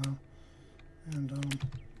a while now. And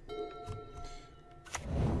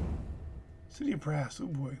City of Brass. Oh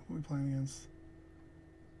boy, what are we playing against?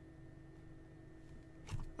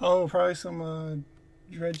 Oh, probably some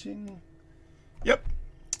dredging. Yep.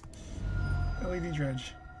 LED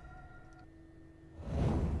dredge.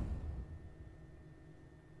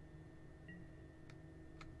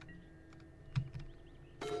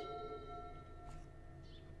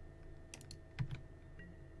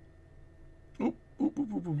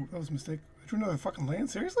 That was a mistake. I drew another fucking land?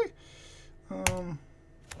 Seriously?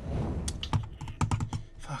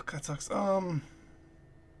 Fuck, that sucks.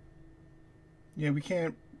 Yeah, we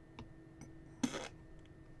can't...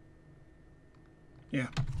 Yeah.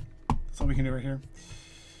 That's all we can do right here.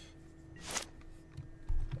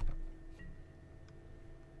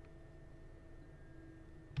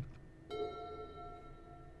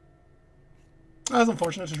 That was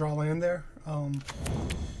unfortunate to draw land there.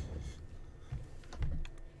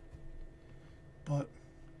 But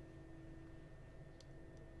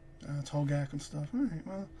Tolgak and stuff. Alright,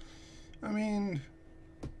 well, I mean,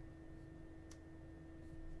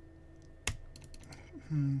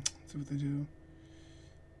 let's see what they do.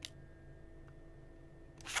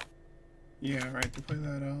 Yeah, right, they play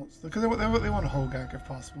that out. Because they want a Hogak if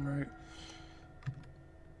possible, right?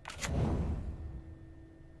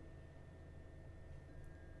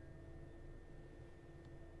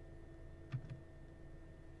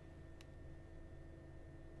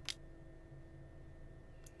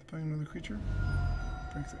 Playing another creature?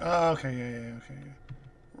 Oh, okay, yeah, okay, yeah.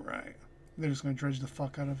 Right. They're just gonna dredge the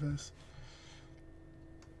fuck out of this.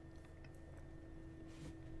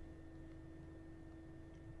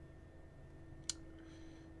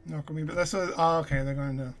 Not gonna be, but that's a, oh, okay, they're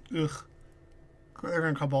going to, ugh. They're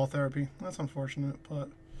gonna Cabal Therapy. That's unfortunate, but,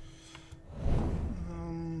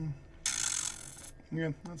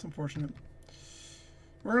 yeah, that's unfortunate.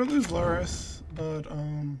 We're gonna lose Lurrus, but,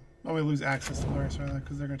 oh, we lose access to Lurrus, rather,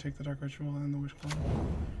 because they're going to take the Dark Ritual and the Wish Claw.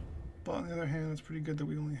 But on the other hand, it's pretty good that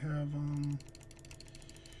we only have,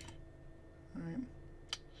 alright.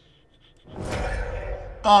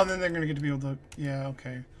 Oh, and then they're going to get to be able to, yeah,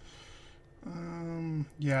 okay.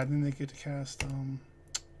 Yeah, then they get to cast, it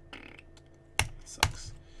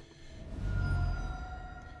sucks.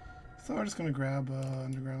 So we're just going to grab,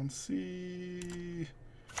 Underground Sea.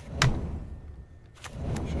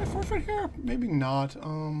 Should I forfeit here? Maybe not. They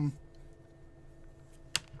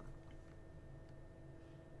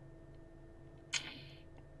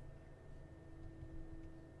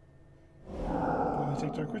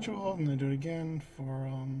take Dark Ritual and then do it again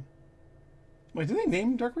for wait, did they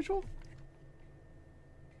name Dark Ritual?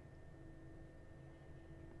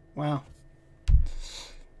 Wow.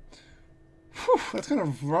 Whew. That's kind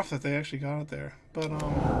of rough that they actually got it there. But,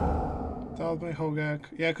 that was by Hogak.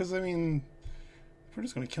 Yeah, because, I mean, they're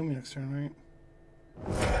just going to kill me next turn, right?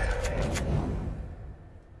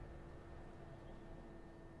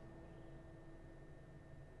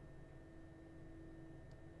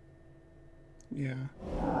 Yeah.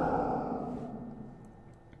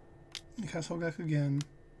 Cast Hogak again.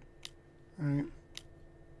 Alright.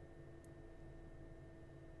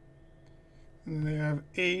 And then they have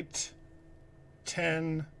 8,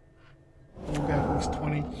 10. Hogak makes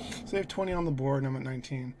 20. So they have 20 on the board, and I'm at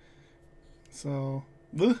 19. So,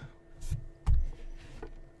 ugh.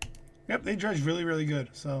 Yep, they dredge really, really good.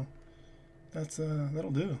 So, that's,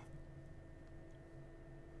 that'll do.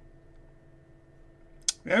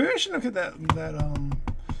 Yeah, maybe I should look at that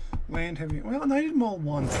land heavy. Well, and I did mull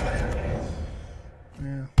once.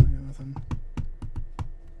 Yeah, I got nothing.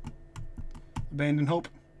 Abandon hope.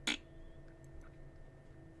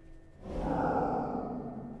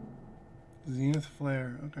 Zenith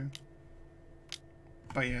Flare, okay.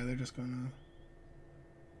 But yeah, they're just gonna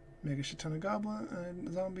make a shit ton of goblin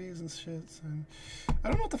and zombies and shit. And I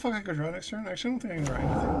don't know what the fuck I could draw next turn. Actually, I don't think I can draw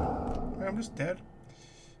anything. I'm just dead.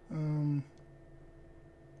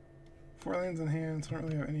 4 lands in hand, so I don't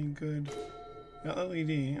really have any good.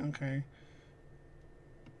 LED, okay.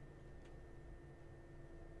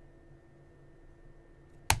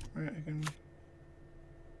 Alright, I can.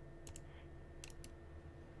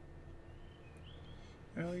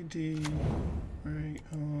 LED, right,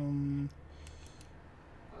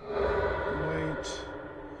 white,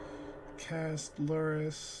 cast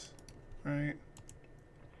Luris, right.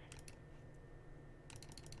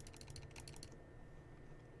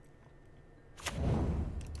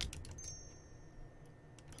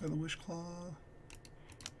 Play the Wish Claw.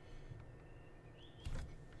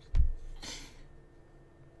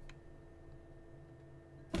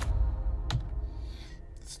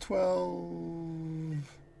 It's 12,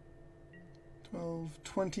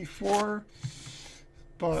 24.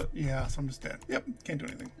 But yeah, so I'm just dead. Yep, can't do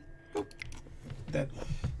anything. Boop. Dead.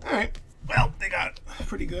 Alright. Well, they got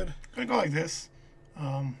pretty good. Gonna go like this.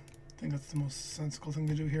 I think that's the most sensible thing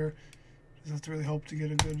to do here. Just have to really hope to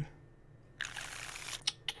get a good.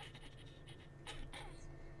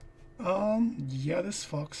 Yeah, this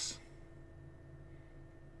fucks.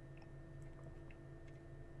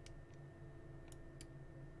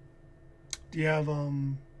 Do you have, okay.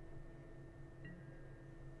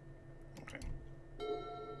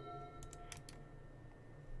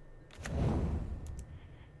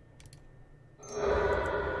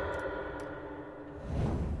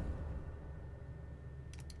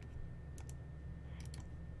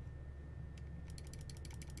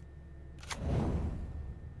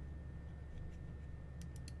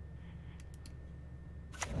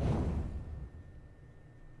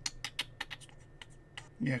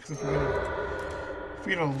 Yeah, because if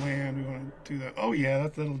we get a land, we want to do that. Oh yeah,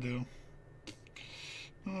 that'll do.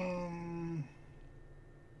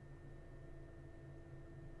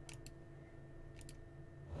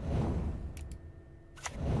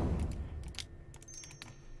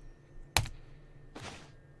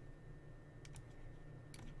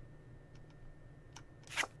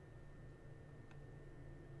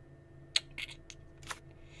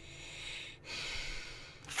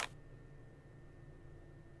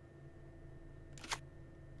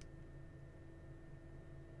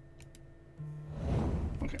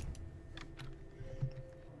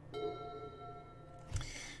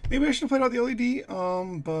 Maybe I should have played out the LED,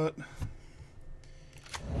 but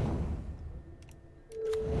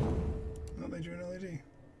oh, they drew an LED.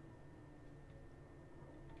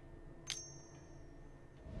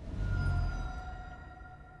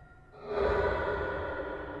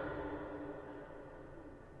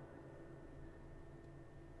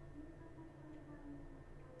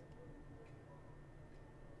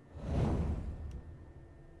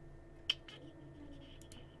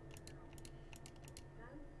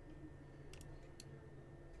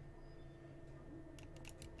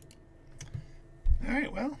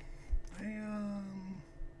 Alright, well, I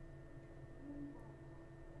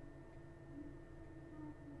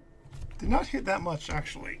did not hit that much,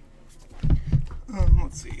 actually.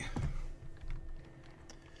 Let's see.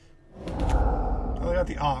 Oh, I got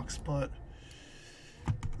the Ox, but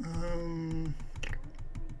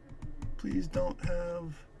please don't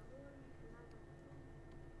have.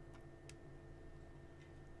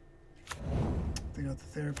 They got the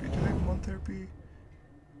therapy. Do they have one therapy?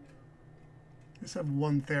 I just have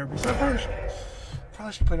one therapy, so I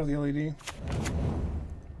probably should play out the LED.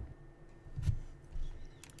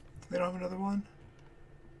 They don't have another one?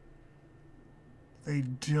 They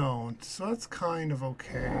don't, so that's kind of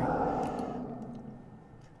okay.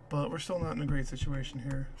 but we're still not in a great situation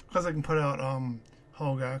here. Because I can put out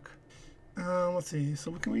Hogak. Let's see.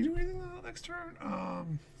 So can we do anything next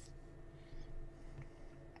turn?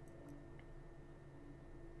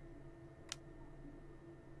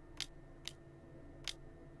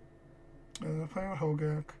 Play out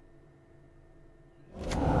Hogak.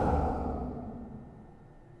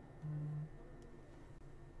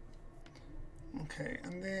 Okay,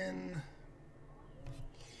 and then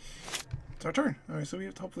it's our turn. All right, so we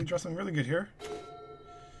have to hopefully draw something really good here.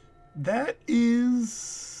 That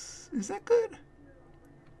is that good?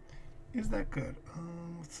 Is that good?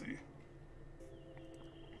 Let's see.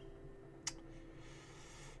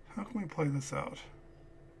 How can we play this out?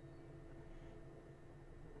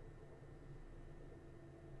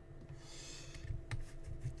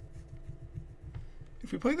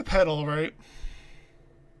 If we play the pedal, right?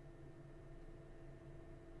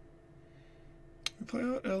 We play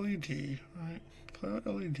out LED, right? Play out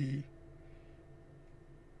LED.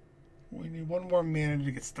 We need one more mana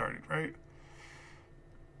to get started, right?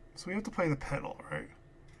 So we have to play the pedal, right?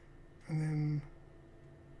 And then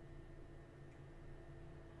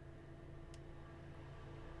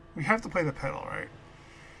we have to play the pedal, right?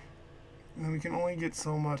 And then we can only get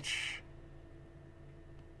so much.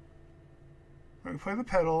 Right, we play the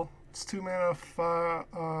pedal. It's 2 mana,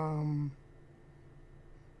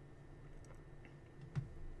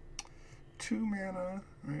 2 mana.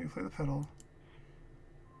 Right, we play the pedal.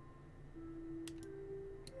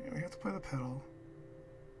 Yeah, we have to play the pedal.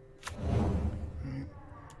 Right,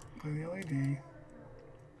 play the LED.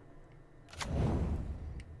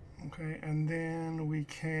 Okay, and then we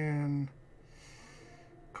can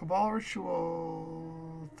Cabal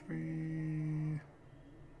Ritual 3.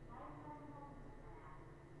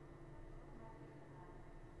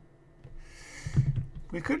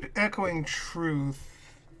 We could Echoing Truth.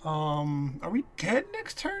 Are we dead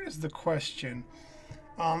next turn is the question.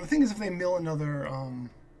 The thing is, if they mill another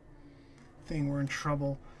thing, we're in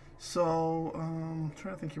trouble. So, I'm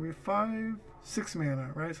trying to think here. We have 6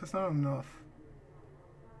 mana, right? So that's not enough.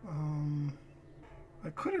 I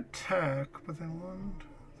could attack, but then 1, 2,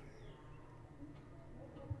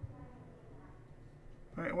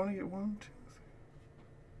 3. Alright, I want to get 1, 2, 3.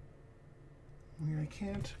 I mean, I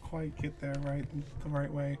can't quite get there the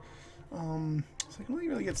right way. So I can only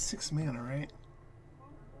really get 6 mana, right?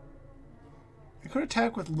 I could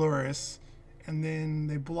attack with Lurrus, and then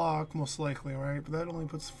they block most likely, right? But that only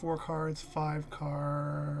puts 4 cards, 5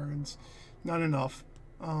 cards. Not enough.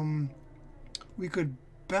 We could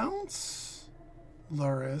bounce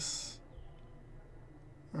Lurrus,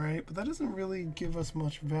 right? But that doesn't really give us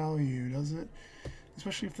much value, does it?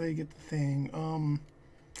 Especially if they get the thing.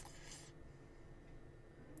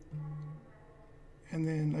 And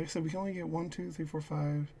then, like I said, we can only get 1, 2, 3, 4,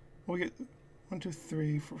 5. Well, we get 1, 2,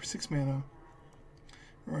 3, 4, 6 mana.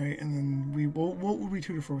 Right, and then what would we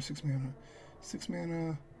tutor for with 6 mana? 6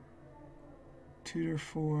 mana, tutor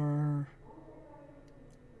for.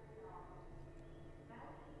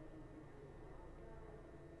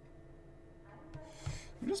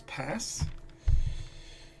 We just pass.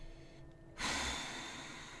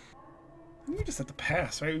 We just have to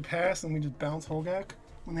pass, right? We pass and we just bounce Hogak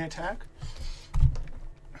when they attack.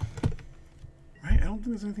 Right? I don't think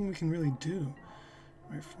there's anything we can really do.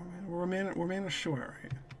 Right, 4 mana. We're mana short,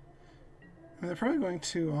 right? I mean, they're probably going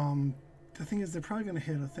to. The thing is, they're probably going to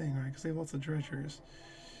hit a thing, right? Because they have lots of dredgers.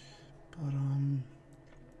 But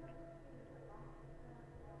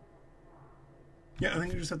yeah, I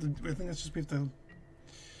think we just have to. I think it's just we have to.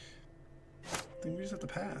 I think we just have to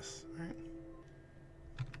pass, right?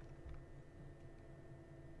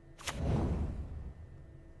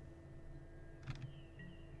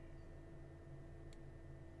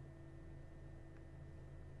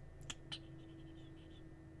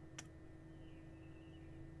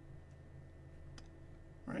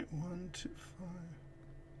 Right, 1, 2,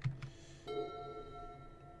 5.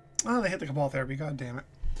 Oh, they hit the Cabal Therapy. God damn it.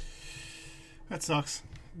 That sucks.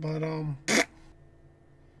 But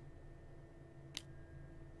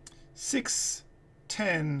 6,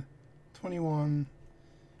 10, 21.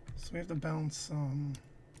 So we have to bounce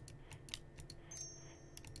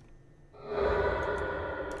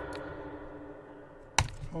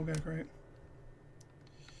Hogak, right?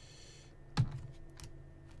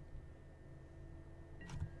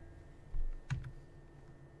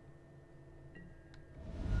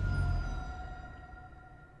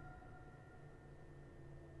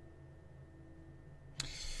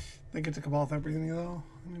 They get to Cabal Therapy though.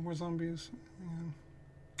 Any more zombies?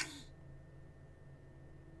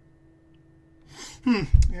 Yeah.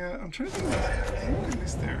 Yeah, I'm trying to think. I think I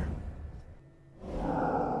missed there.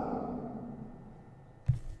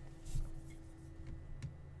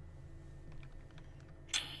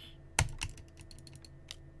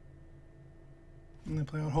 And they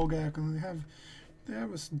play out Hogak, and they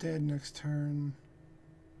have us dead next turn.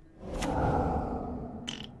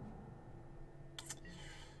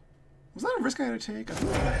 Was that a risk I had to take? I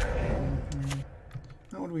think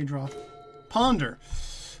now what do we draw? Ponder.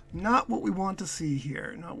 Not what we want to see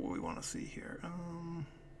here. Not what we want to see here.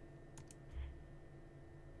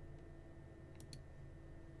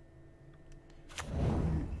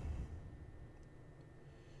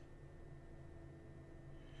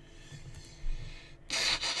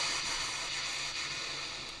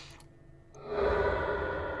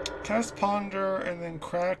 Cast Ponder and then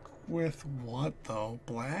crack with what though?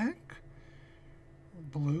 Black?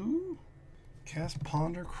 Blue? Cast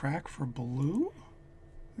Ponder, crack for blue?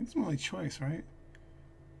 I think it's my only choice, right?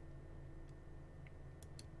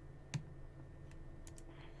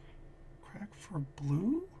 Crack for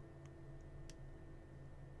blue?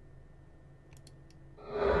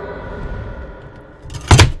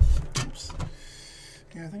 Oops.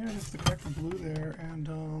 Yeah, I think I just the crack for blue there,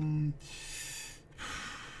 and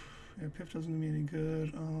yeah, Pip doesn't do me any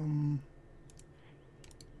good.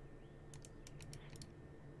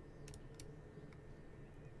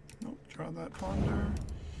 Nope, draw that Ponder.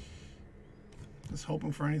 Just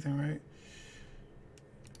hoping for anything, right?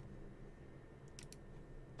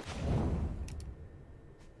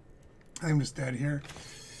 I'm just dead here.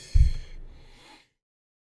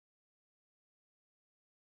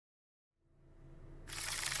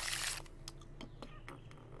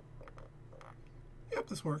 Yep,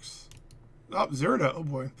 this works. Oh, Zerda. Oh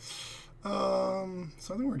boy. So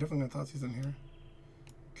I think we're definitely gonna Thoughtseize in here.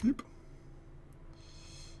 Keep.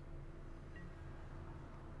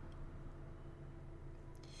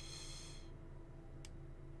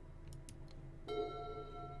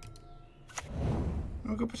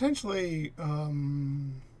 We could potentially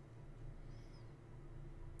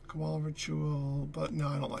Cabal Ritual, but no,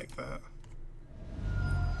 I don't like that.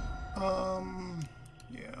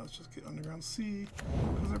 Yeah, let's just get Underground Sea,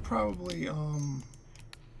 because they're probably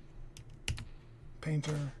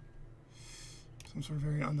Painter, some sort of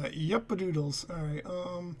variant on that. Yup-a-doodles. All right.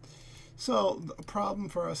 So the problem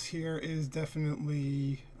for us here is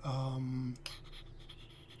definitely the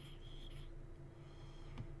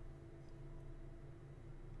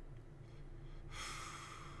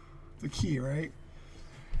key, right?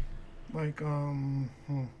 Like yeah,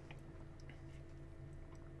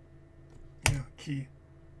 key.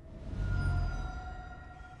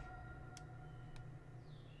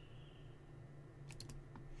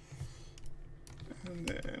 And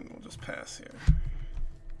then we'll just pass here.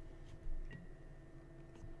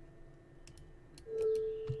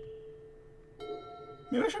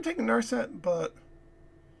 Maybe I should take a Narset, but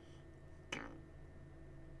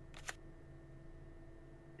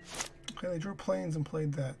okay, they drew planes and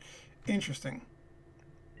played that. Interesting.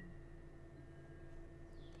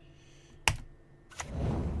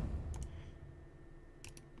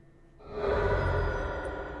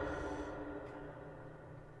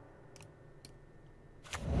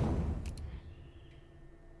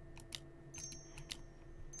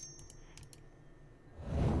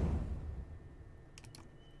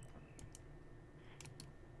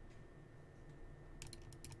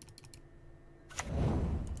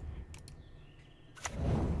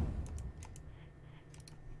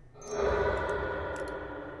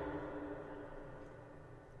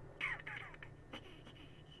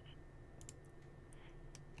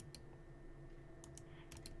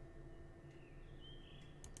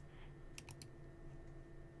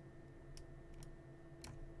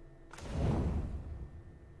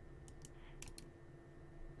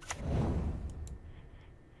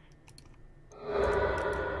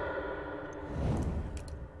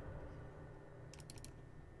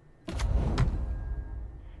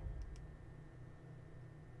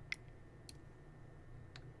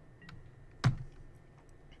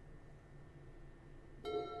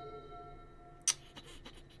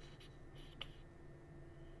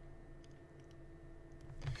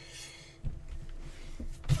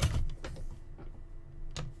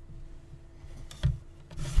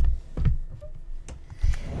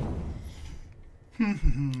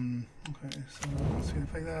 Okay, so let's see,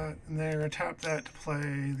 play that, and they're gonna tap that to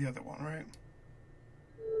play the other one, right?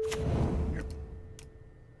 Yep.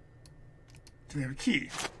 Do they have a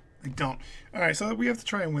key? They don't. All right, so we have to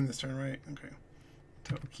try and win this turn, right? Okay.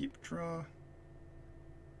 Tap, keep, draw.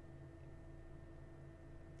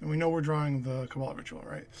 And we know we're drawing the Cabal Ritual,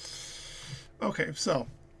 right? Okay, so.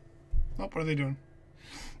 Oh, what are they doing?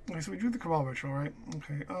 Okay, so we drew the Cabal Ritual, right?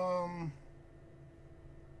 Okay,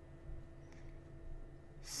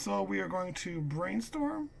 so we are going to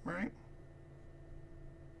brainstorm, right?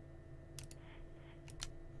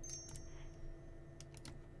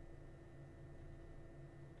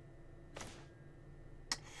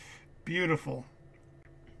 Beautiful.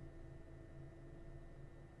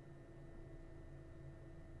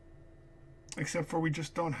 Except for we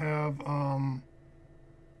just don't have, oh,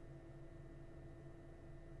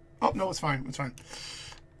 no, it's fine. It's fine.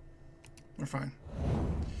 We're fine.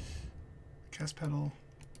 Cast pedal.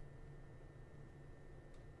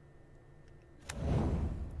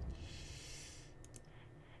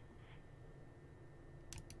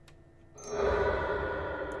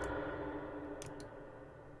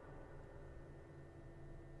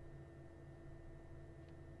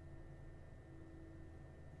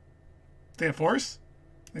 They have force?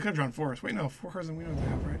 They could have drawn force. Wait, no, 4 cards and we know what they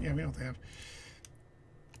have, right? Yeah, we know what they have.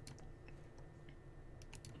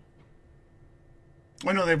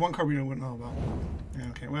 Oh, no, they have 1 card we wouldn't know about. Yeah,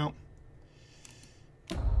 okay, well.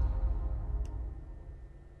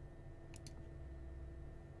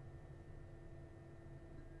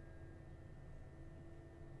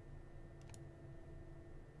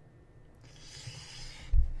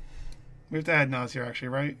 We have to add Nas here, actually,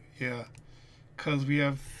 right? Yeah. Because we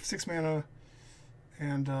have 6 mana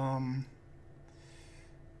and,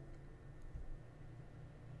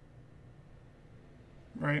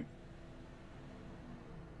 right?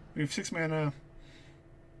 We have 6 mana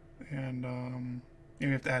and, yeah,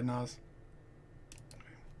 we have to add Nas.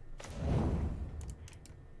 Okay.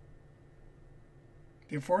 Do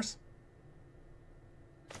you have force?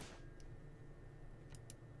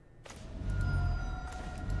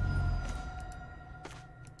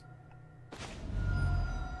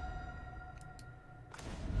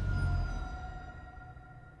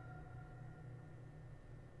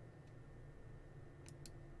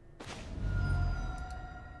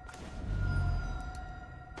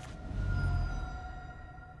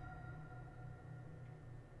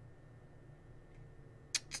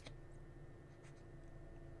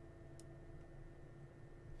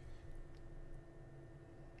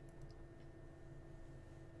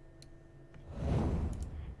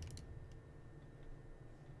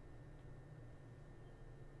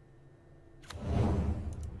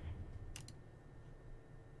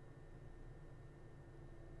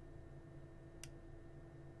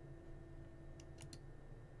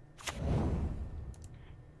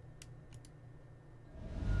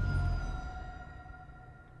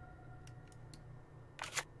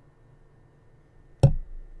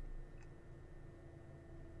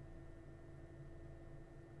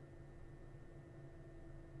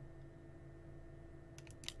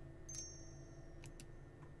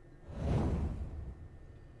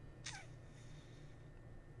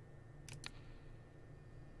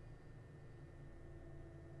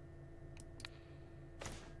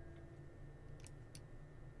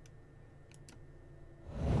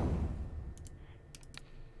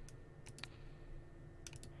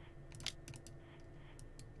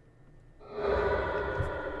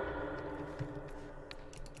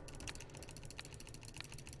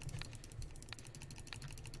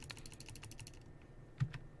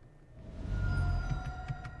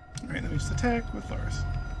 Alright, then we just attack with Lars.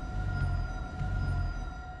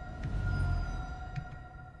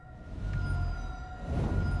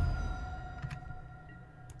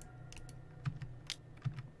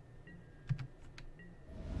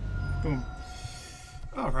 Boom.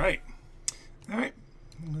 Alright. Alright.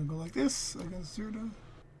 I'm gonna go like this against Zerda.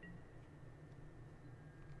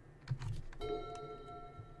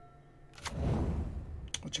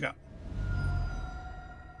 What you got?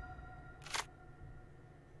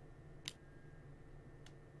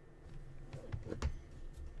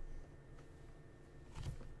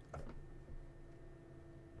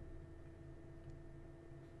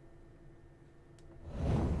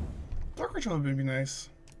 Dark Ritual would be nice.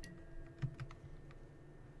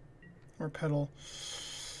 Or Pedal.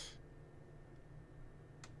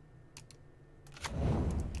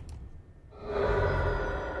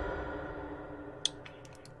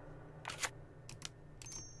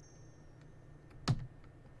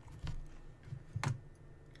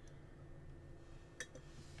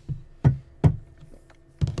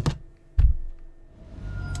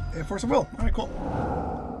 And Force of Will. Alright, cool.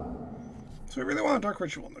 So we really want a Dark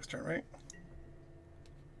Ritual next turn, right?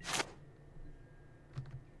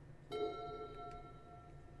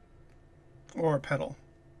 Or a Pedal.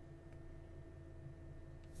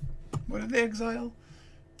 What did they exile?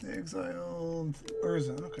 They exiled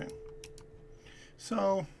Urza. Okay.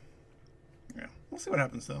 So, yeah. We'll see what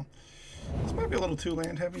happens, though. This might be a little too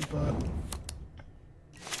land heavy, but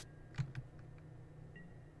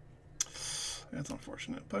that's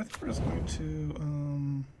unfortunate. But I think we're just going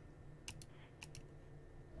to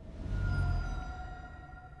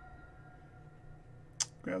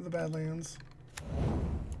grab the Badlands.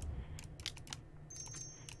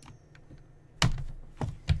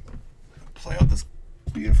 play out this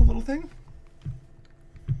beautiful little thing.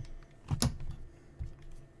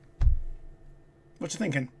 What you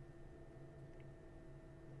thinking?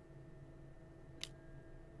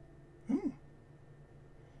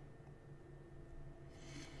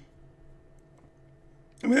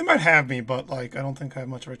 I mean, they might have me, but, like, I don't think I have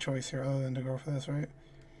much of a choice here other than to go for this, right?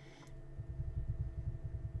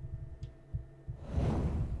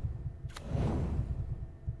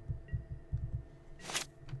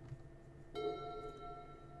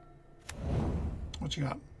 What you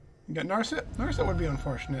got? You got Narset? Narset would be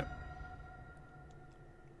unfortunate.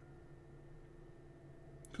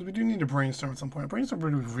 Because we do need to brainstorm at some point. Brainstorm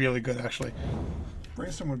would be really good, actually.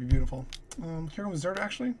 Brainstorm would be beautiful. Here comes Zerta,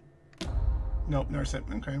 actually. Nope, Narset.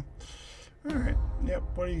 Okay. Alright. Yep.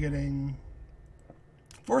 What are you getting?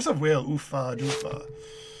 Force of Will. Oofa doofa.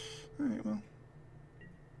 Alright, well.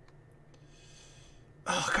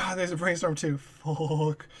 Oh, God, there's a Brainstorm, too.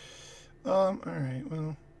 Fuck. Alright,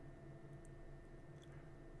 well.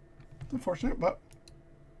 It's unfortunate, but.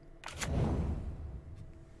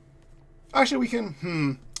 Actually, we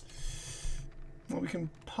can. Well, we can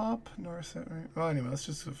pop Narset, right? Well, anyway, let's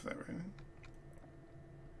just go for that, right?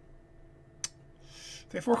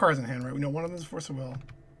 They have 4 cards in hand, right? We know one of them is Force of Will.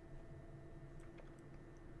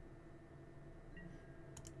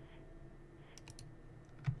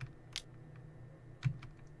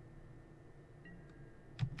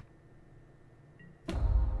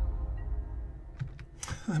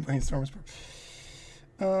 Brainstorm.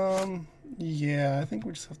 Yeah, I think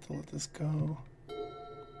we just have to let this go.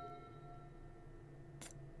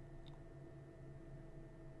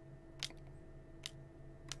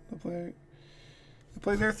 They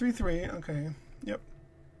play their 3/3. Okay. Yep.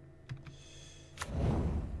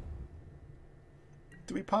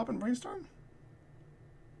 Do we pop and brainstorm?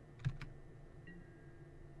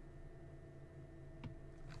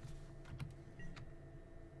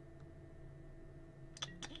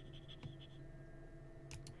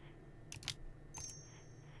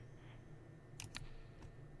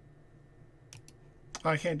 Oh,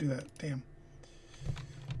 I can't do that. Damn.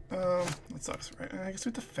 That sucks, right? I guess we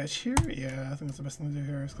have to fetch here? Yeah, I think that's the best thing to do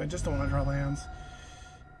here. I just don't want to draw lands.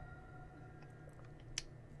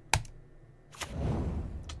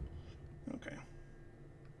 Okay.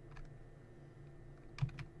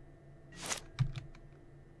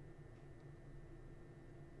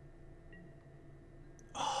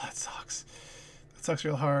 Oh, that sucks. That sucks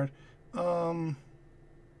real hard.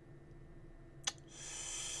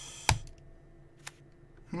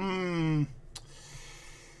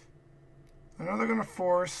 I know they're gonna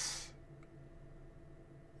force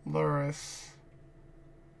Lurrus.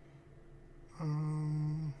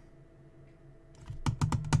 Do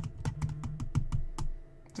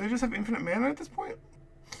they just have infinite mana at this point?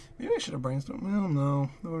 Maybe I should have brainstormed. I don't know.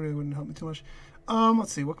 That really wouldn't help me too much.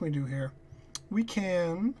 Let's see. What can we do here? We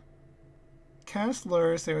can cast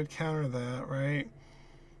Lurrus. They would counter that, right?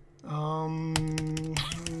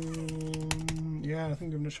 Yeah, I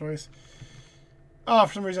think given a choice. Oh,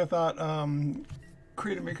 for some reason I thought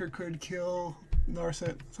Creative Maker could kill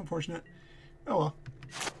Narset. It's unfortunate. Oh well.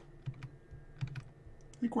 I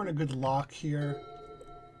think we're in a good lock here.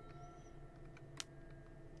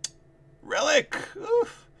 Relic!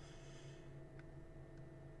 Oof!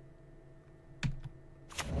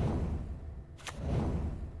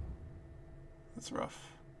 That's rough.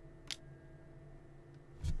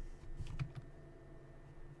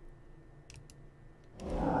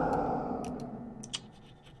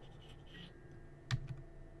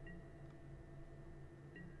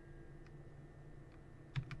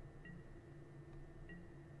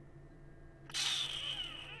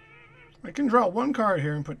 I can draw 1 card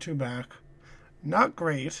here and put 2 back. Not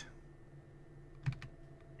great.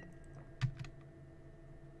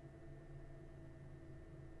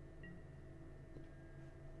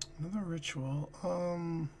 Another ritual.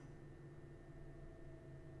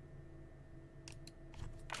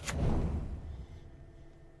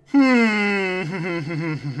 Yeah,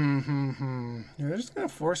 they're just gonna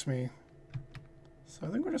force me. So I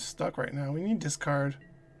think we're just stuck right now. We need discard.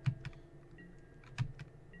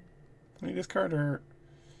 We need discard or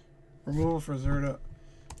removal for Zerta.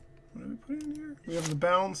 What did we put in here? We have the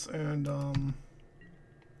bounce and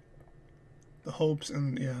the hopes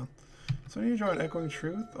and yeah. So I need to draw an Echoing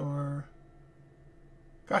Truth or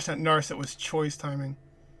gosh, that Narset was choice timing.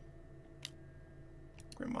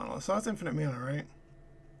 Great Monolith. So that's infinite mana, right?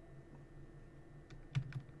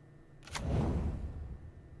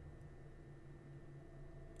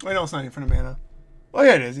 Wait, no, it's not infinite mana. Oh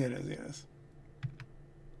yeah, it is. Yeah, it is. Yeah, it is.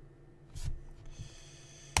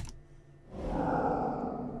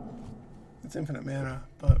 It's infinite mana,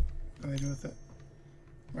 but What do they do with it?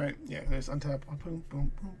 Right, yeah, there's untap. Boom,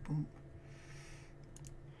 boom, boom, boom.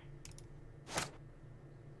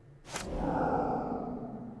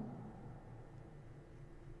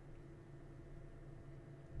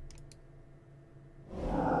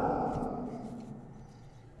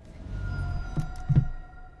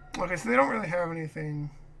 Okay, so they don't really have anything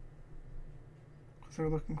because they're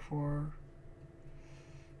looking for.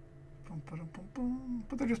 Boom, boom, boom, boom.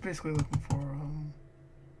 But they're just basically looking for.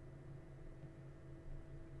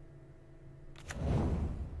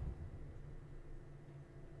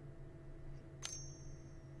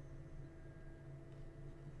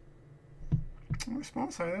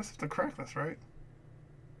 Response side, this is to crack this, right?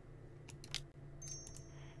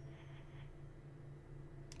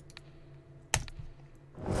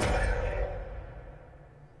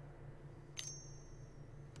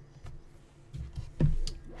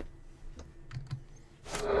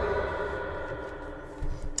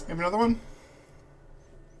 Have another one?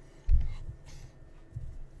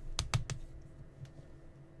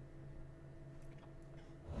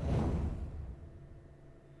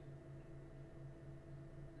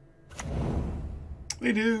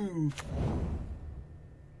 They do.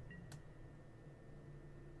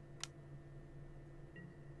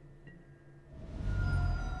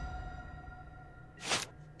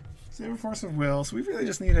 So they have a force of will. So we really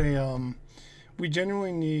just need a we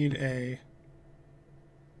genuinely need a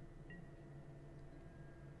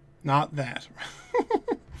not that.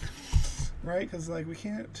 Right? Because like we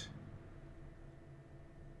just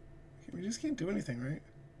can't do anything, right?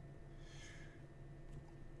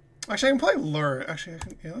 Actually, I can play Lurrus. Actually,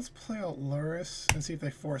 yeah, let's play out Lurrus and see if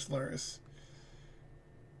they force Lurrus.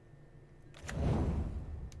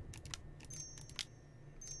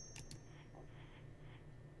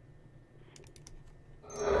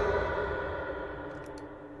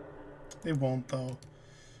 They won't, though.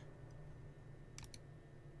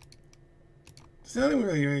 So the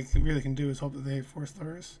only thing we really can do is hope that they force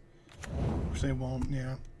Lurrus. Which they won't,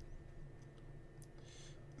 yeah.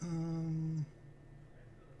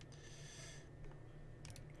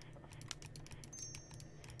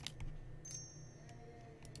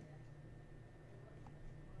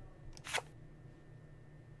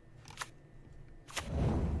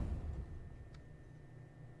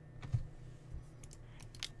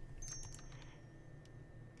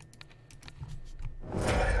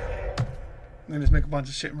 They just make a bunch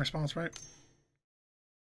of shit in response, right?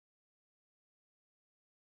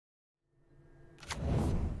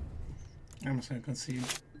 I'm just gonna concede.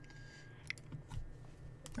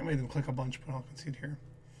 I made them click a bunch, but I'll concede here.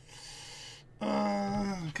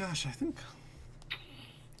 Gosh, I think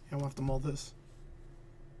yeah, we'll have to mold this.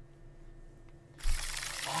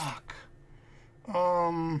 Fuck.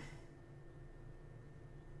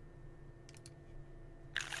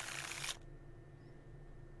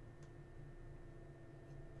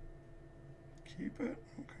 Keep it?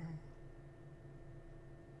 Okay.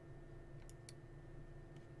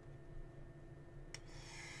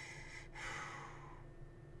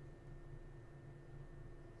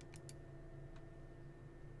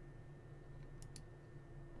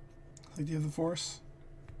 Like, do you have the force?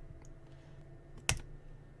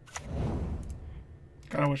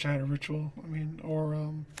 God, I wish I had a ritual. I mean, or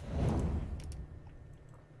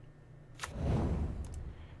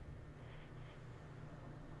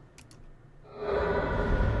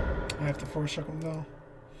I have to force check them though.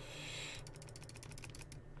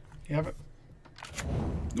 You have it?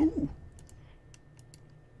 Ooh.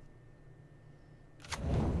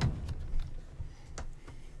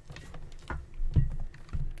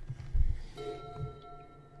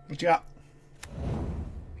 What you got?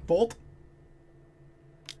 Bolt?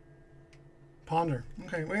 Ponder.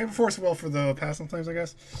 Okay, we have a force of will for the passing flames, I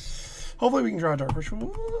guess. Hopefully we can draw a dark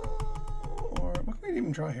ritual. Or what can we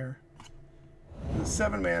even draw here?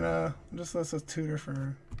 7 mana. Just let's tutor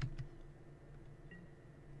for.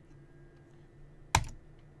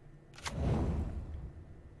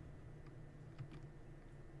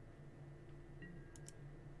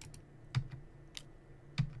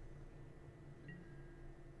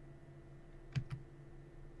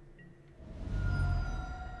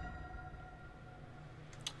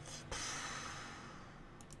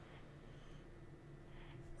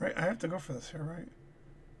 Right, I have to go for this here, right?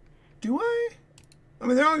 Do I? I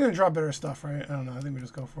mean, they're only going to draw better stuff, right? I don't know. I think we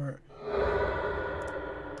just go for it.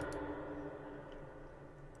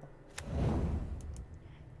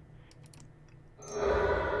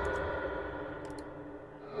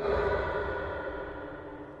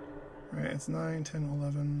 Right, it's 9, 10,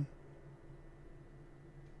 11.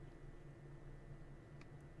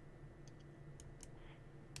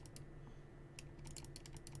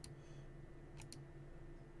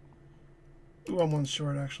 Ooh, I'm one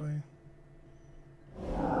short, actually.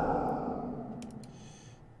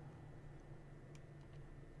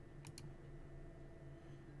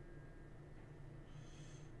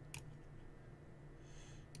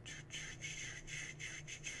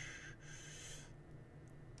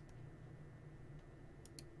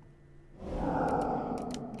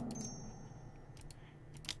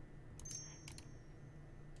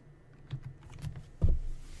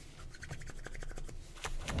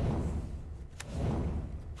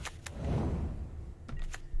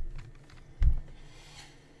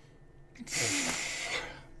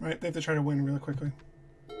 Right, they have to try to win really quickly.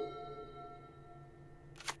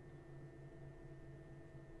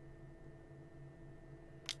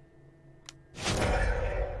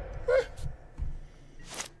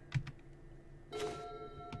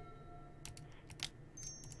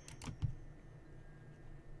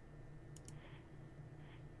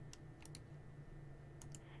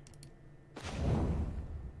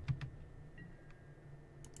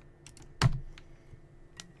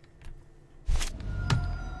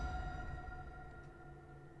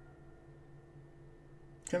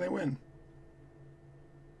 Can they win?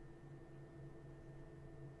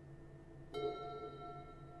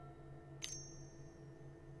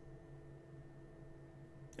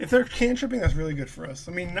 If they're cantripping, that's really good for us.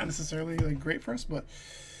 I mean, not necessarily like great for us, but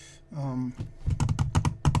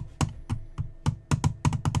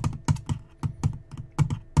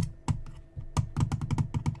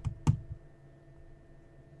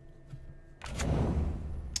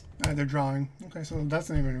they're drawing. Okay, so that's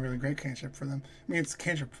not even a really great cantrip for them. I mean, it's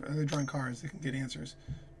cantrip. They're drawing cards. They can get answers.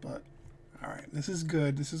 But, all right, this is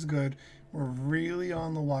good. This is good. We're really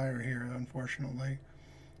on the wire here, unfortunately.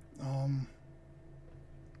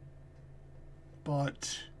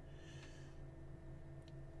 But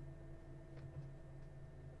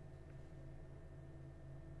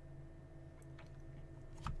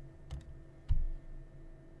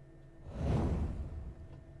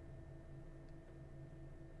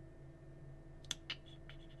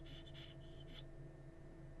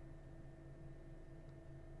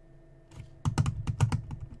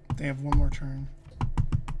they have one more turn.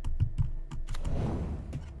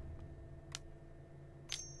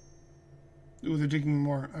 Ooh, they're digging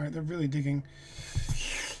more. All right, they're really digging.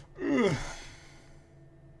 Ugh.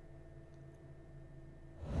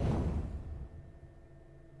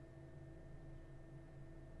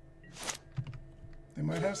 They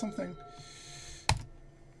might have something.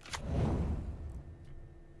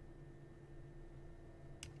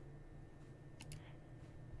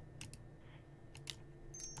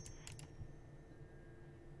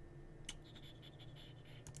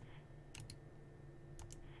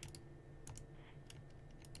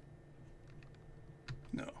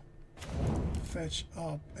 No. Fetch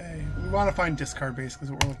up a... We want to find discard basically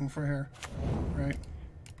is what we're looking for here. Right?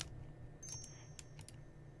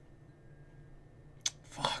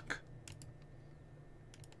 Fuck.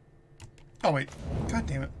 Oh, wait. God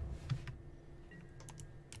damn it.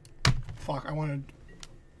 Fuck, I wanted...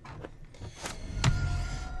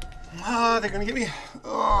 Ah, they're gonna get me.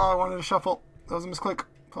 Oh, I wanted to shuffle. That was a misclick.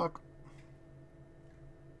 Fuck.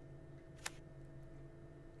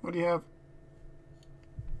 What do you have?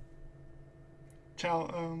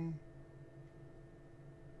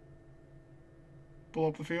 Blow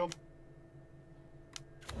up the field.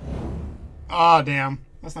 Ah, damn.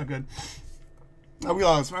 That's not good. Oh, we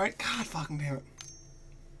lost, right? God fucking damn it.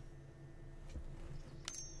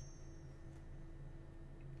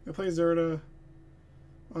 I play Zerta.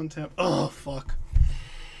 Untap. Oh, fuck.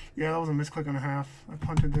 Yeah, that was a misclick and a half. I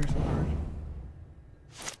punted there so hard.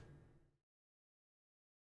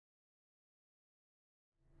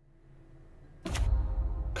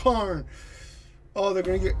 Karn. Oh, they're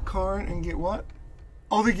gonna get Karn and get what?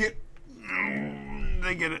 Oh, they get...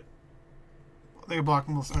 They get it. They get blocked.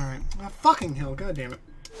 Alright. Ah, fucking hell. God damn it.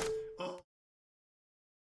 Oh.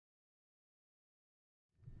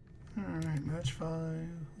 Alright, match 5.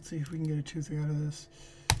 Let's see if we can get a 2-3 out of this.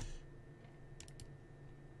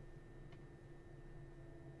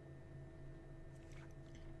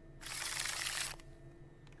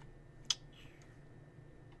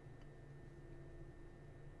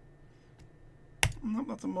 Nope,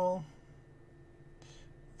 that's a mole.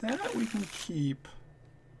 That we can keep.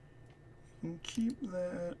 We can keep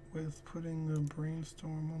that with putting the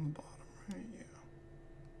brainstorm on the bottom, right? Yeah.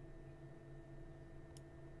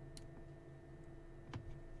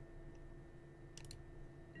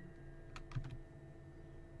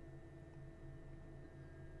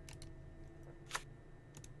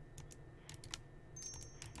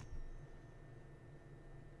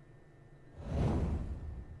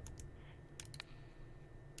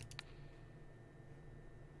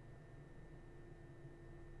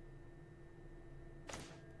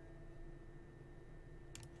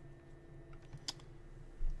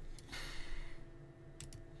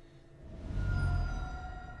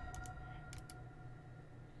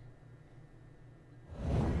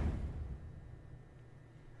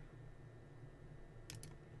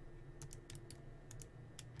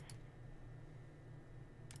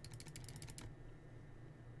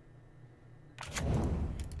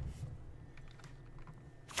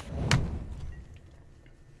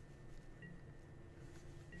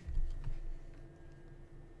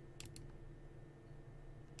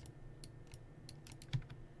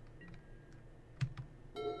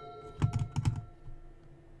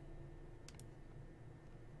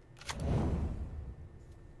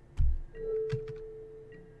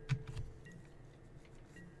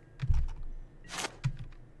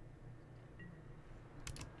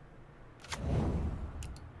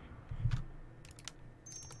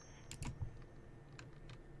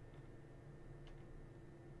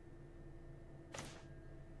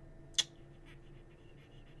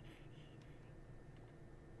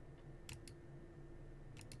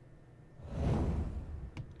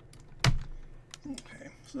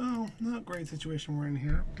 So, not a great situation we're in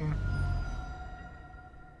here. Because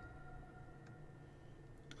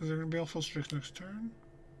they're going to be all full Strix next turn.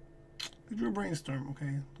 They drew a Brainstorm.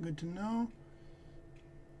 Okay, good to know.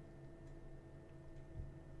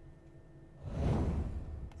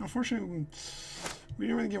 Unfortunately, we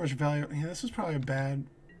didn't really get much value. Yeah, this is probably a bad...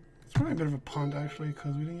 It's probably a bit of a punt, actually,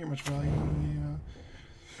 because we didn't get much value in the...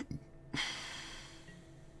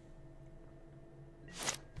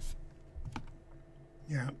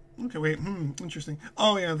 Yeah. Okay, wait. Interesting.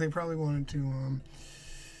 Oh, yeah, they probably wanted to,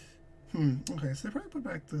 Okay, so they probably put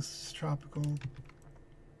back this Tropical. You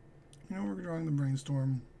know, we're drawing the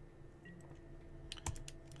Brainstorm.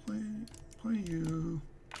 Play you.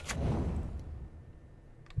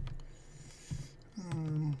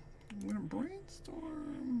 I'm gonna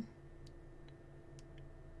Brainstorm.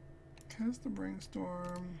 Cast the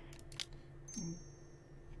Brainstorm.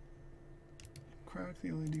 Crack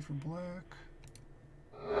the LED for black.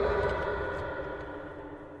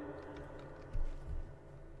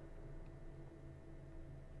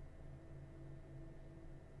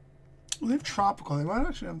 Well, they have Tropical. They might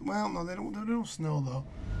actually have... Well, no, they don't have Snow, though.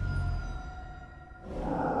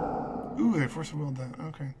 Ooh, they force willed that.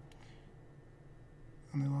 Okay.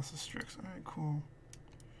 And they lost the Strix. Alright, cool.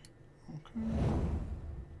 Okay.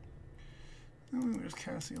 Now there's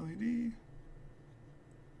cast the LED.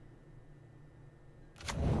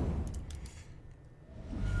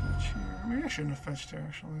 Fetch here. Maybe I shouldn't have fetched here,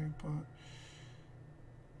 actually, but...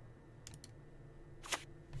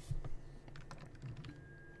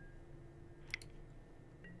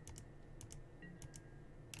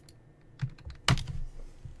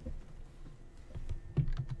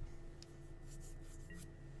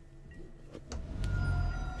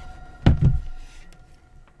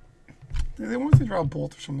 They want to draw a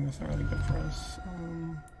Bolt or something that's not really good for us.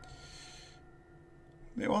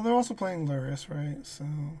 Well, they're also playing Lurrus, right? So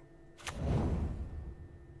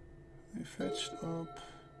they fetched up.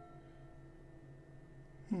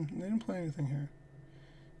 They didn't play anything here.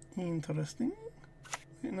 Interesting.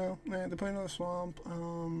 No, they play another Swamp.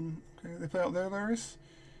 Okay, they play out their Lurrus.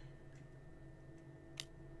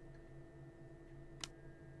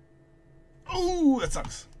 Oh, that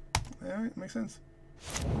sucks. Alright, makes sense.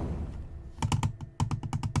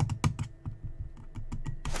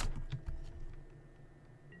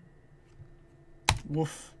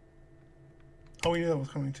 Woof. Oh, we knew that was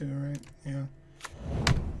coming too, right? Yeah.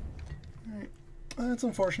 Alright. That's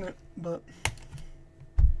unfortunate, but...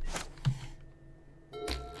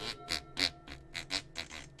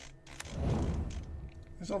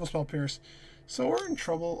 There's all the Spell Pierce. So we're in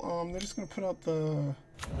trouble. They're just going to put out the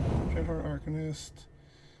Dreadhorde Arcanist.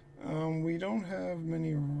 We don't have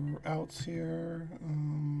many outs here.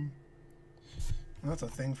 That's a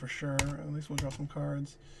thing for sure. At least we'll draw some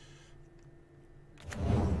cards.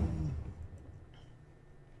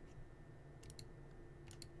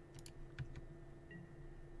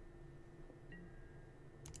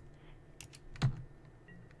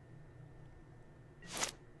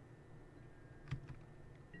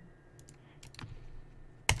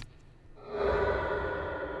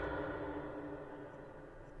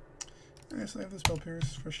 Okay, so they have the Spell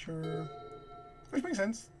Pierce for sure. Which makes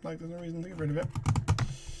sense. Like, there's no reason to get rid of it.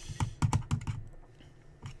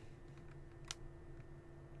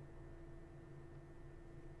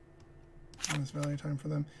 It's value time for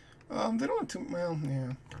them. They don't have too... Well,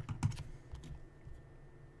 yeah.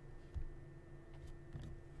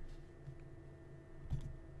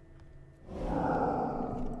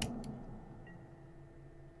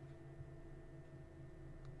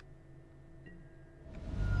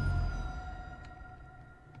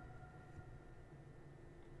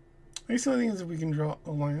 I guess the only thing is if we can draw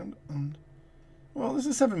a land, and... Well, this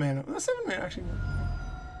is 7 mana. Well, 7 mana actually...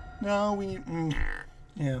 No, we need...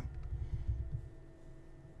 yeah.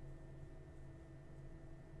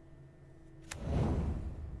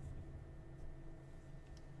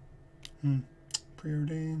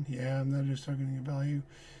 Preordained. Yeah, I'm not just targeting a value.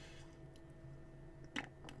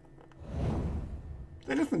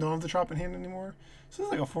 They definitely don't have the Trop in hand anymore. So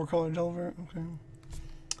it's like a 4-color Delver. Okay.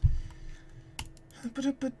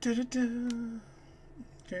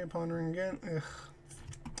 Okay, pondering again. Ugh.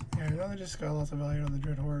 Yeah, now they just got lots of value on the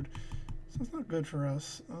Dreadhorde. So it's not good for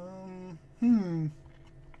us. Hey,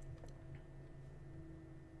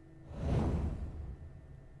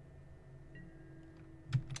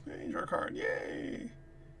 draw a card. Yay!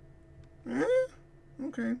 Eh?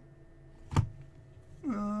 Okay.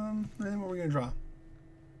 And then what are we gonna draw?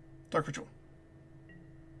 Dark Ritual.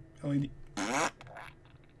 LED.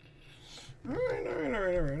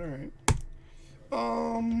 Alright.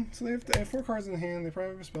 So they have 4 cards in hand. They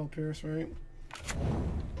probably have a Spell Pierce, right?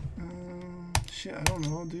 shit, I don't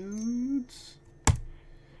know, dudes.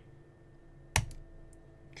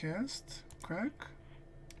 Cast, crack.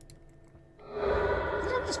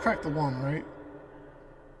 I'll just crack the one, right?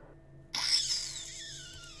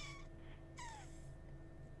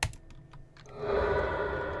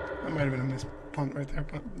 That might have been a missed punt right there,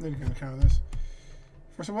 but then you can counter this.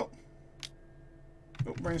 Force of Will.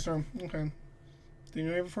 Oh, brainstorm. Okay. Do you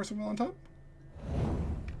know you have a Force of Will on top?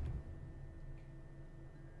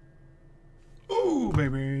 Oh,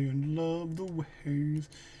 baby, I love the waves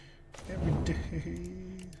every day.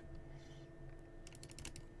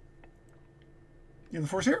 You have the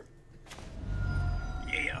Force here?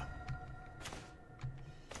 Yeah.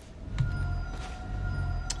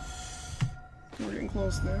 We're getting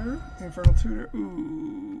close there. Infernal Tutor.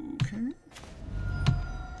 Ooh, okay.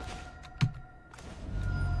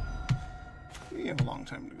 We have a long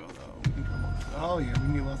time to go, though. We can do oh, yeah, we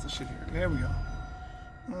can get lots of shit here. There we go.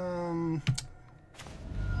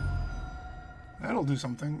 That'll do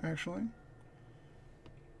something, actually.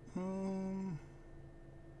 No.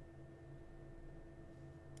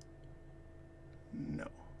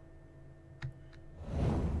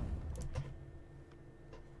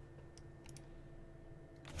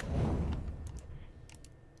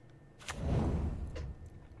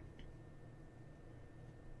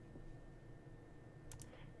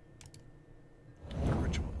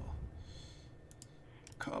 Ritual.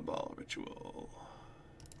 Cabal Ritual.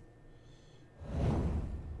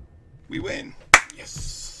 We win.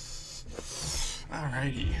 Yes.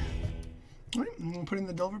 Alrighty. Alright, I'm gonna put in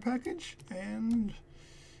the Delver package and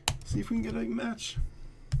see if we can get a match.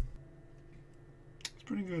 It's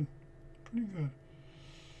pretty good. Pretty good.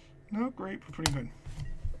 Not great, but pretty good.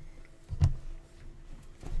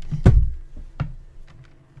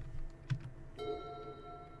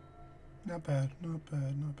 Not bad, not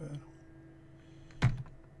bad, not bad.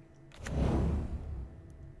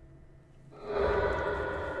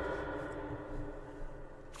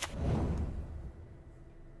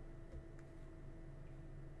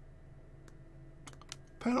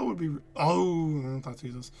 Pedal would be... oh, I thought to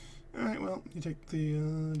use this. Alright, well, you take the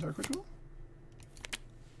Dark Ritual.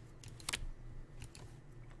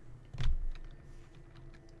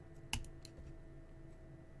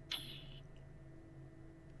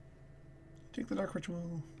 Take the Dark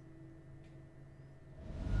Ritual.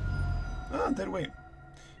 Ah, dead weight.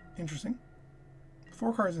 Interesting.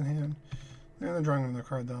 4 cards in hand. And they're drawing another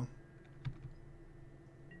card, though.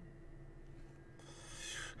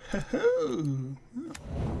 Oh.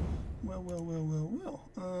 Well, well, well, well, well.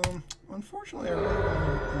 Unfortunately, I really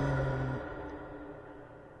want to...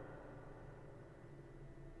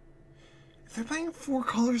 if they're playing 4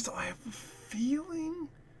 colors, I have a feeling...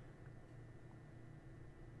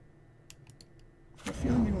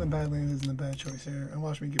 getting the bad land isn't a bad choice here. And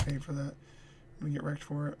watch me get paid for that. I'm gonna get wrecked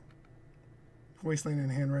for it. Wasteland in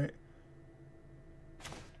hand, right?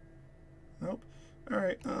 Nope.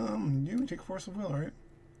 Alright, you take Force of Will, right?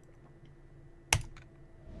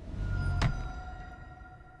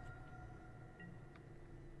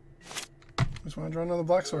 Just want to draw another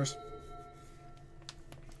black source.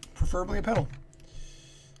 Preferably a pedal.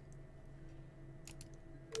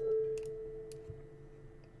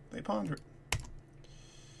 They ponder it.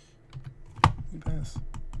 We pass.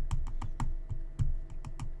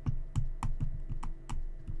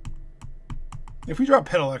 If we draw a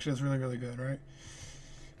pedal, actually, that's really, really good, right?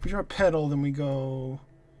 If we draw a pedal, then we go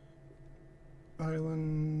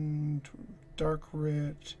Island, Dark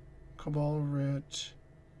Writ, Cabal Writ,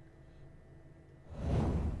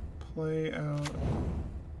 play out.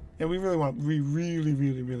 Yeah, we really,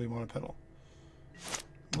 really want a pedal.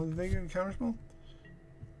 Well, did they get a counterspell?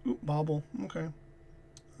 Ooh, bobble. Okay.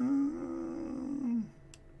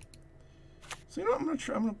 So you know what, I'm gonna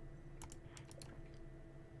try.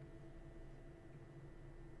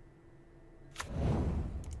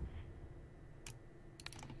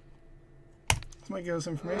 This might give us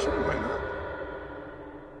information. It might not.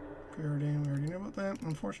 We already know about that,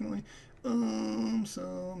 unfortunately. So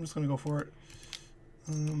I'm just gonna go for it.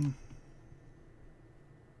 For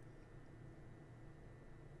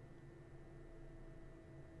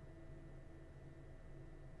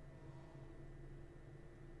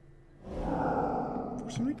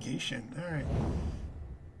some negation. All right.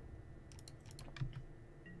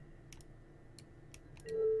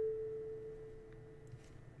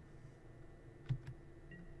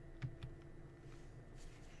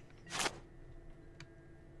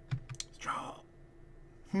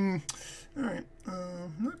 Alright,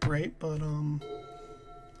 not great, but,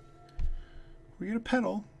 we get a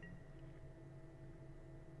pedal.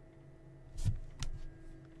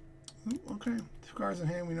 Ooh, okay, 2 cards in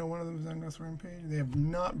hand. We know one of them is Zangos Rampage. They have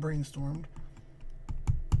not brainstormed.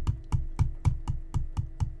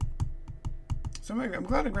 So I'm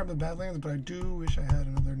glad I grabbed the Badlands, but I do wish I had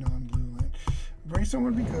another non-blue land. Brainstorm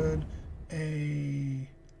would be good. A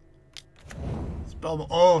Spellbomb.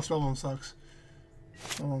 Oh, Spellbomb sucks.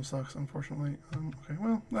 Spellbomb sucks, unfortunately. Okay,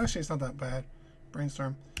 well, actually, it's not that bad.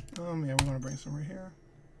 Brainstorm. Yeah, we're going to brainstorm right here.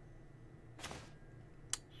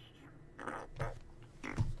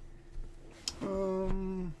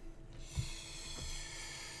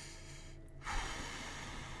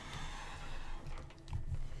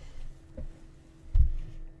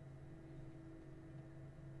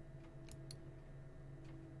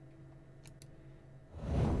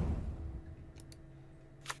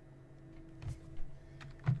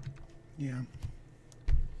 Yeah.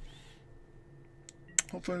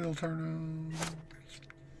 Hopefully they'll turn out.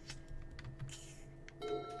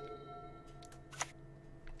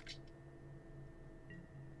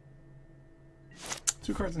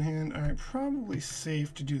 2 cards in hand. Alright, probably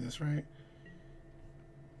safe to do this, right?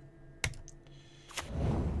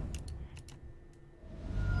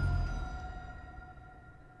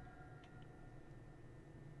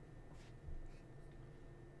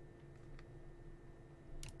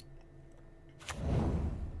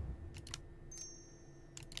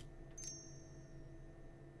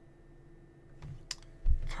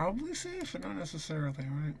 Probably safe, but not necessarily,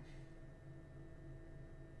 right?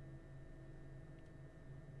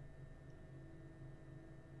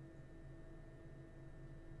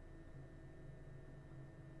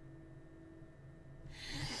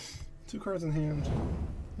 Two cards in hand.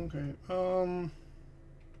 Okay.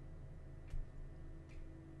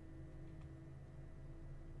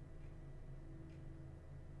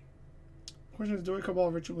 Question is, do I Cabal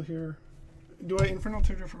Ritual here? Do I Infernal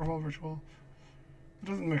Tutor for Cabal Ritual? It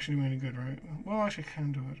doesn't actually do me any good, right? Well, actually, I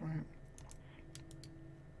can do it, right?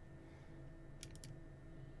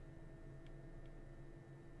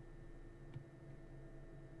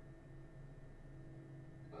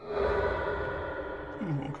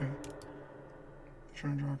 Ooh, okay.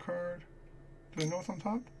 Trying to draw a card. Do I know what's on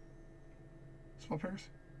top? Spell pairs?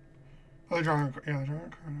 Oh, they're drawing a card. Yeah, they're drawing a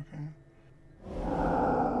card, okay.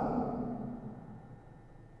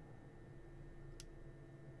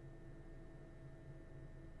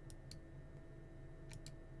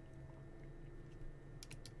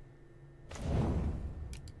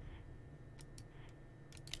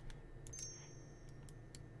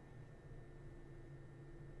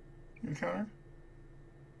 You counter?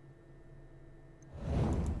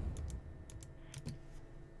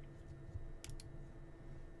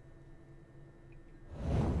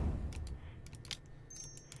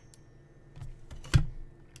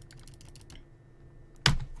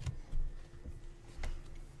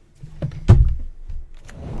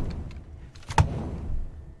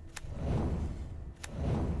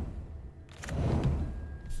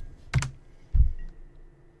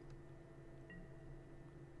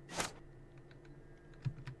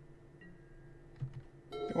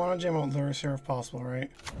 They want to jam out Luris here if possible, right?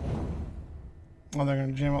 Oh, they're going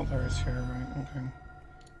to jam out Luris here, right? Okay.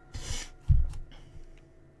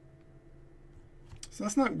 So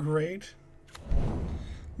that's not great.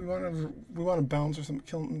 We want to bounce or something,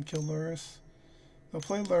 kill Luris. They'll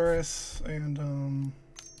play Luris and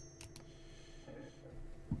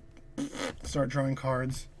start drawing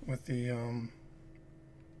cards with the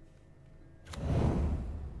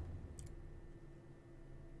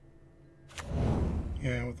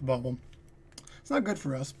yeah, with the bubble. It's not good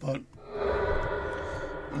for us, but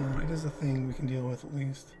it is a thing we can deal with at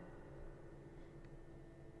least.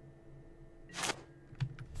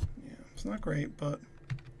 Yeah, it's not great, but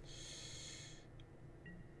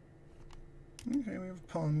okay, we have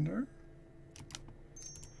Ponder.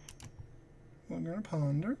 We're gonna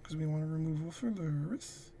Ponder because we want a removal for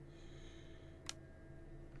Luris.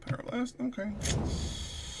 Paralyzed, okay.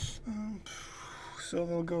 So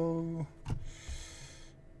they'll go.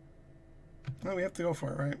 No, we have to go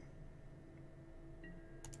for it, right?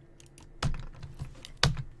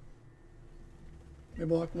 They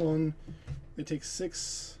block 1. They take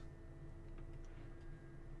 6.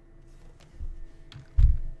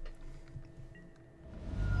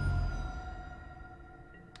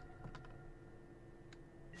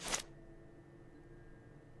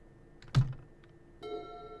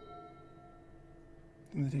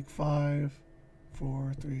 And they take 5,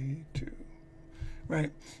 4, 3, 2.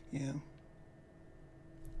 Right, yeah.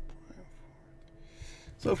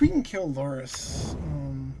 So if we can kill Luris,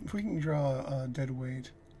 if we can draw a dead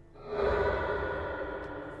weight,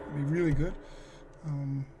 it'd be really good.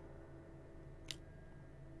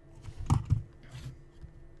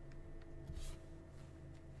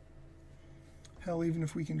 Hell, even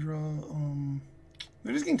if we can draw,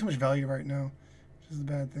 they're just getting too much value right now, which is a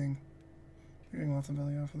bad thing. They're getting lots of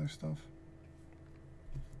value off of their stuff.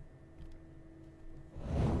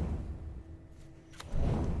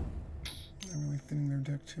 They're really thinning their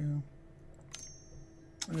deck too.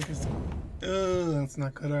 I think it's, that's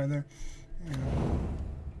not good either. Yeah.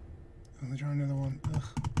 Oh, they draw another one. Ugh.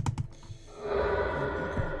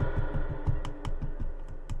 Okay.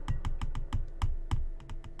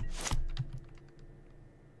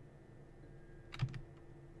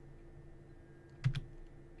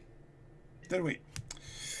 Dead weight.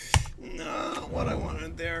 No, what I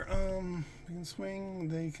wanted there. We can swing.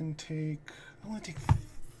 They can take. I want to take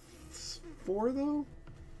 4 though.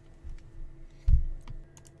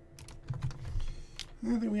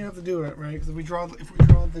 I think we have to do it, right? Because if we draw the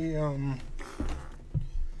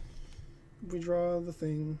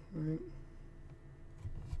thing, right?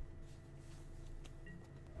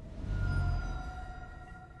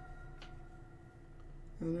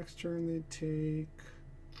 And the next turn they take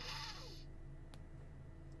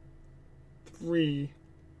 3.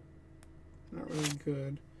 Not really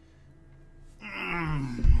good.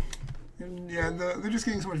 And yeah, they're just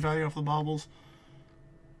getting so much value off the baubles.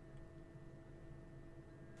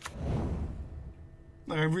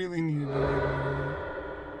 Like, I really needed to do that.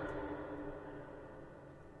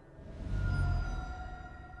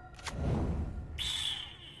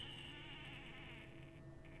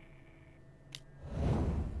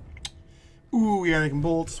 Ooh, yeah, they can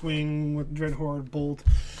bolt, swing with Dreadhorde, bolt.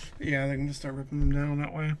 Yeah, they can just start ripping them down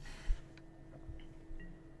that way.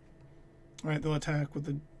 Alright, they'll attack with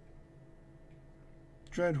the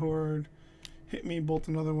Dreadhorde. Hit me, bolt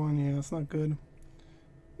another one. Yeah, that's not good.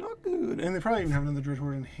 Not good. And they probably even have another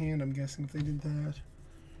Dreadhorde in hand, I'm guessing, if they did that.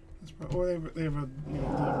 That's probably, or they have a Deliver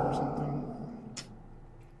or something.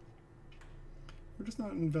 We're just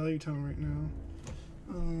not in Value Town right now.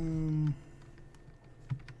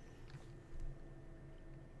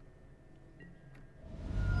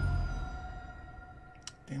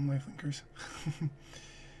 Damn Lifelinkers.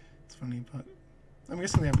 It's funny, but I'm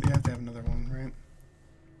guessing they have to have another one, right?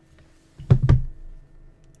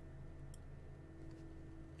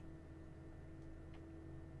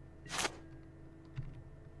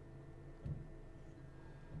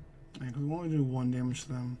 Because we only do 1 damage to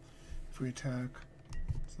them if we attack.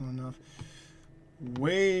 It's not enough.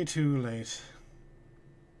 Way too late.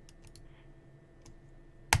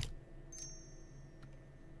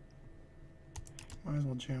 Might as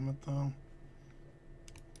well jam it though.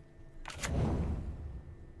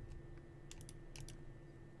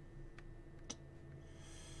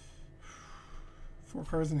 Four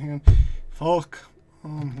cards in hand. Fuck. I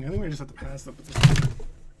think we just have to pass up at this point.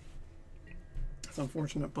 It's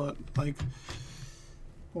unfortunate, but like,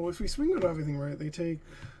 well, if we swing out everything right, they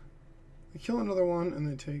kill another one, and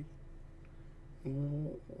they take.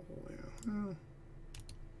 Oh, yeah.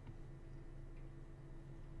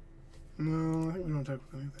 No, I think we don't attack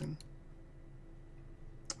with anything.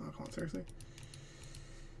 Oh, come on, seriously?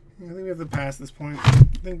 Yeah, I think we have to pass this point. I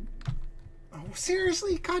think. Oh,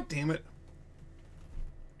 seriously? God damn it.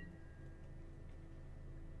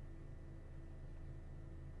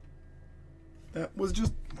 That was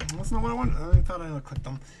just. That's not what I wanted. I thought I clicked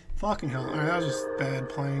them. Fucking hell. Alright, that was just bad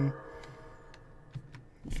playing.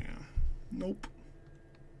 Yeah. Nope.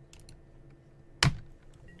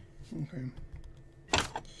 Okay.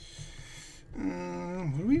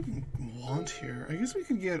 What do we even want here? I guess we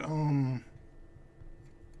could get,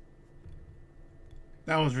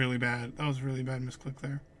 That was really bad. That was a really bad misclick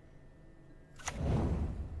there.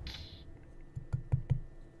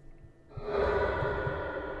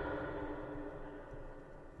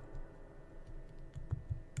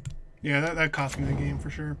 Yeah, that cost me the game for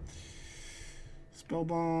sure. Spell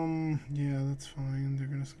bomb. Yeah, that's fine. They're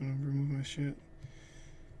just gonna remove my shit.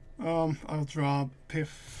 I'll draw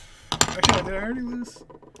Piff. Actually, did I already lose?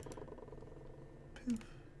 Piff.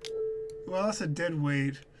 Well, that's a dead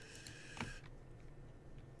weight.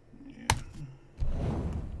 Yeah.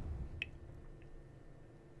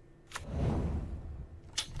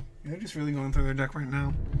 They're just really going through their deck right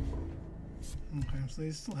now. Okay, so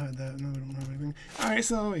they still had that. No, they don't have anything. Alright,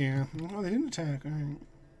 so yeah. Oh, they didn't attack. Alright.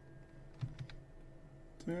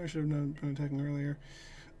 So maybe I should have been attacking earlier.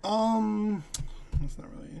 That's not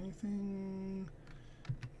really anything.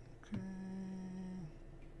 Okay.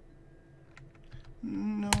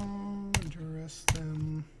 No, duress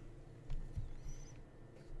them.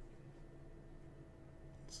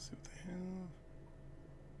 Let's see what they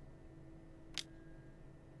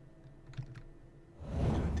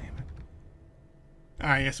have. God damn it.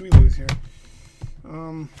 Alright, yes, we lose here.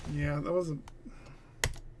 Yeah, that was a... Okay,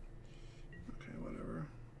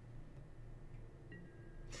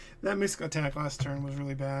 That missed attack last turn was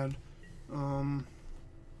really bad. I'm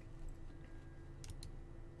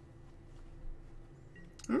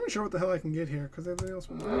not sure what the hell I can get here, because everybody else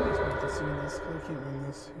will see this. I can't win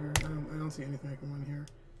this here. I don't see anything I can win here.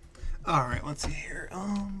 Alright, let's see here.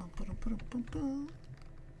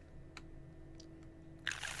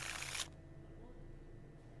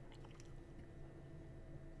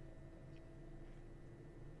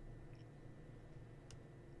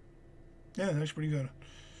 Yeah, that's pretty good.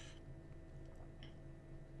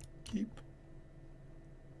 Keep.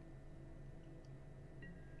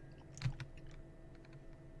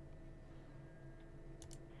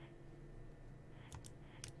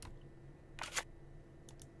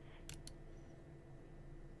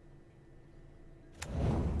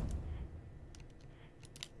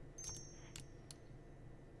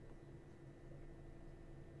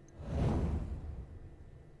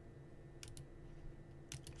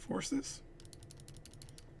 Force this.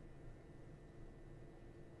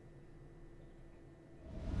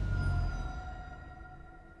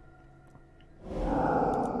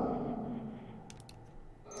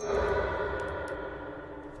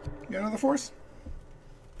 You got another force?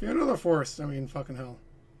 If you got another force, I mean, fucking hell.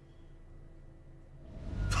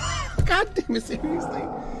 God damn it, seriously.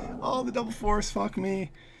 Oh, the double force, fuck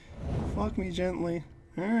me. Fuck me gently.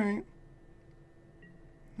 Alright.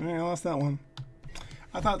 Alright, I lost that one.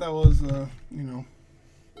 I thought that was, you know,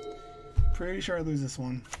 pretty sure I lose this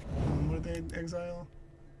one. What did they exile?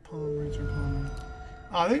 Palm, Razor, Palm.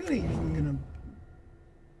 Oh, they're even gonna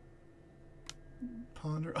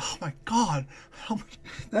ponder. Oh my god! How much?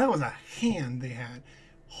 That was a hand they had.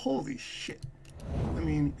 Holy shit! I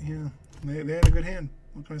mean, yeah, they had a good hand.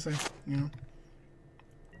 What can I say? You know.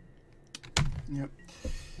 Yep.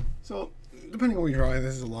 So, depending on what you draw,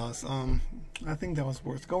 this is a loss. I think that was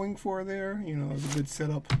worth going for there. You know, it was a good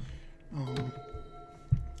setup.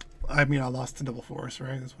 I mean, I lost to double force,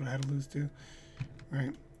 right? That's what I had to lose to,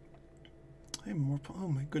 right? I have more. Oh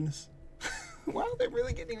my goodness! Wow, they're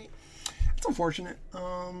really getting me. It's unfortunate.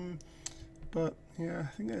 But yeah, I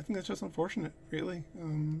think that's just unfortunate, really.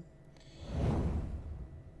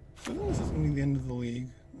 So I think this is gonna be the end of the league.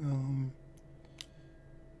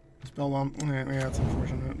 Spellbomb. Yeah, that's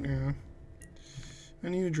unfortunate. Yeah.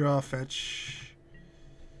 And you draw a fetch.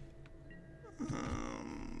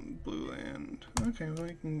 Blue land. Okay, well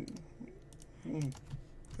you can.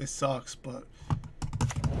 It sucks, but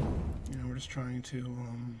you know we're just trying to.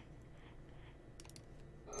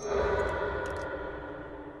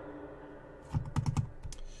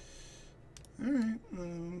 All right.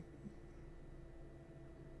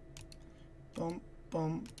 Bump,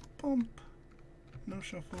 bump, bump. No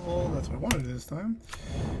shuffle. That's what I wanted this time.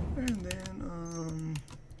 And then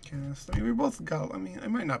cast. I mean, we both got. I mean, it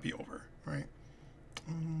might not be over, right?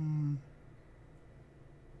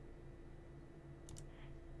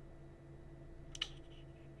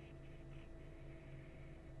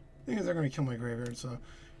 Thing is, they're going to kill my graveyard, so I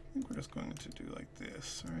think we're just going to do like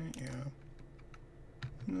this, right? Yeah.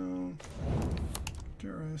 No.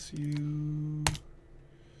 Duress you.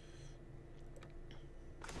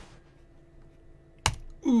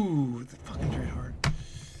 Ooh, the fucking trade hard.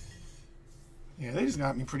 Yeah, they just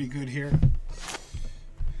got me pretty good here.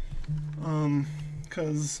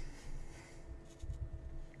 Cause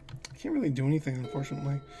I can't really do anything,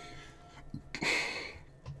 unfortunately.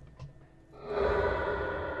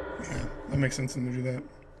 Yeah, that makes sense to do that.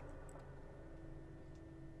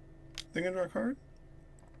 They gonna draw a card?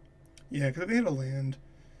 Yeah, because if they had a land,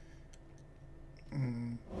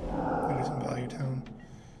 that is some value town.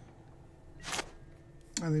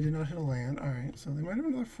 Oh, they did not hit a land. Alright, so they might have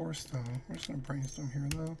another force though. We're just gonna brainstorm here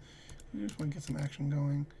though. We just want to get some action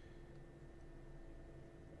going.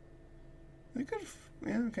 They could have,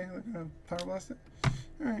 yeah, okay, they're gonna power blast it.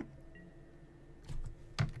 Alright.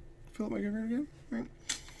 Fill up my graveyard again? Alright.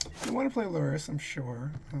 They want to play Lurrus, I'm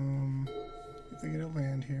sure. If they get a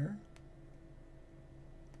land here.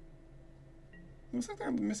 Looks like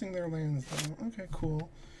they're missing their lands though. Okay, cool.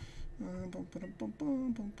 We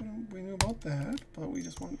knew about that, but we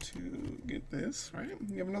just want to get this, right?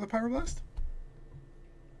 You have another Power Blast?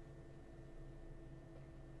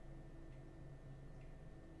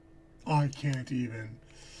 I can't even.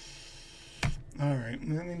 Alright, I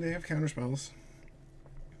mean, they have counter spells.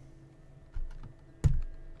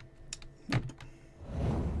 Nope.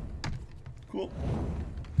 Cool.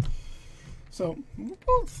 So, we're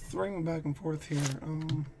both throwing back and forth here.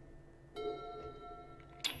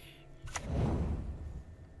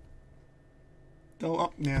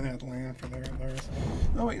 Oh, yeah, they have the land for their Lurrus.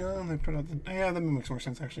 Oh, wait, no, they put out the. Yeah, that makes more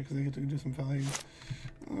sense actually, because they get to do some value.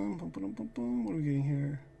 What are we getting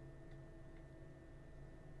here?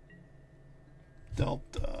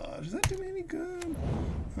 Delta. Does that do me any good?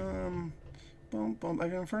 Bump. I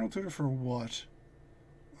got Infernal Tutor for what?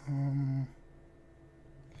 I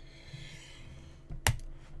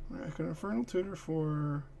got Infernal Tutor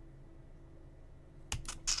for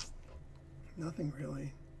nothing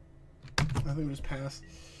really. Nothing, just pass.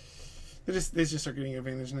 They just start getting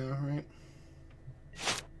advantage now, right?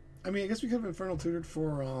 I mean, I guess we could have Infernal Tutored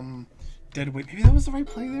for Deadweight. Maybe that was the right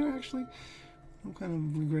play there, actually. I'm kind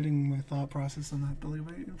of regretting my thought process on that, Billy.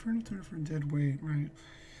 Wait, Infernal Tutor for Deadweight, right?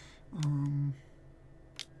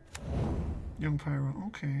 Young Pyro,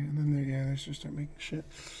 okay. And then they just start making shit.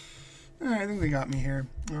 Alright, I think they got me here.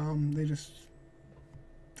 They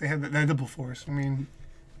had that double force. I mean,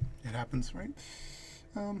 it happens, right?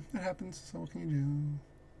 It happens, so what can you do?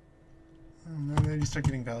 And then you start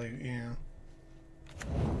getting value, yeah. I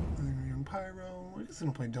think Young Pyro. I guess they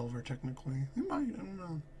don't play Delver technically. They might, I don't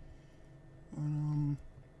know.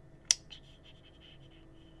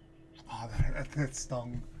 But, that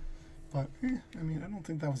stung. But, I mean, I don't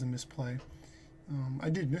think that was a misplay. I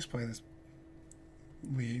did misplay this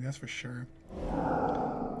league, that's for sure.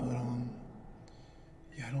 But,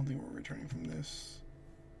 yeah, I don't think we're returning from this.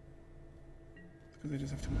 Because they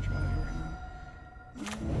just have too much value right now.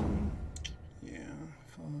 Yeah,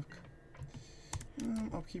 fuck.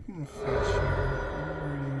 I'll keep him in a fetch here. I've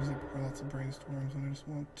already used lots of brainstorms, and I just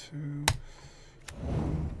want to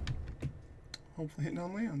hopefully hit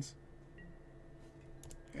on lands.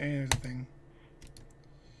 Hey, there's a thing.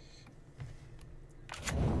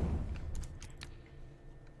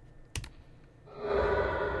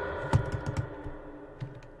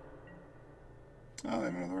 Oh, they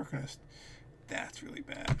have another Arcanist. That's really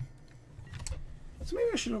bad. So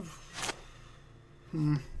maybe I should have.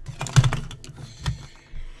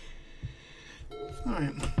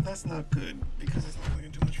 Alright, that's not good because it's not really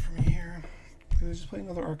gonna do much for me here. They just play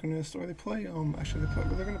another Arcanist, or they play actually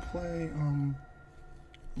they're gonna play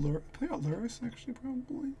play out Luris actually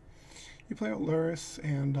probably. You play out Luris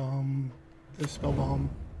and the Spell Bomb,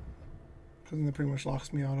 because then it pretty much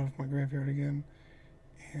locks me out of my graveyard again.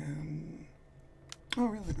 And oh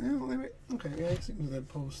really? Yeah, okay, yeah, you can do that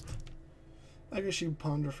post. I guess you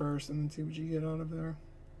ponder first and then see what you get out of there.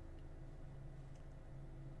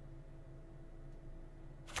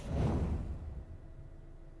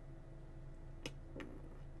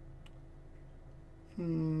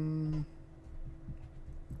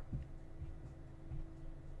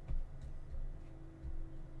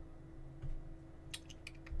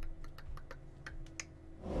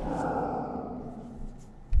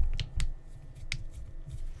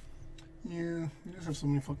 Yeah, you just have so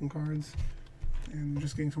many fucking cards, and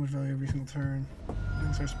just getting so much value every single turn.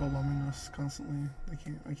 And start spell bombing us constantly. I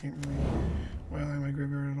can't really wild out my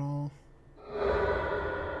graveyard at all.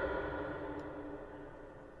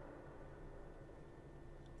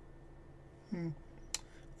 I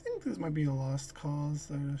think this might be a lost cause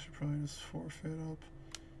that I should probably just forfeit up.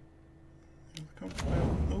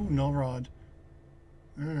 Oh, Null Rod.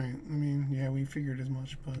 Alright, I mean, yeah, we figured as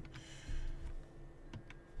much, but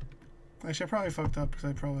actually I probably fucked up because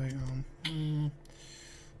I probably,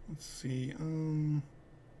 let's see,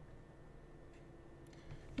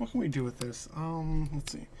 what can we do with this?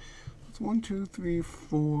 Let's see. It's 1, 2, 3,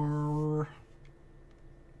 4.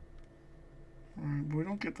 Alright, but we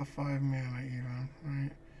don't get the 5 mana even,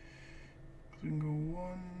 right? We can go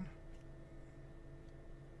 1.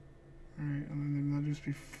 Alright, and then that'll just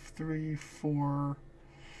be 3, 4.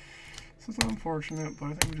 So it's unfortunate, but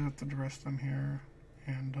I think we just have to rest them here.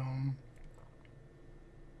 And,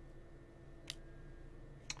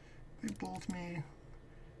 they bolt me.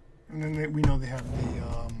 And then we know they have the,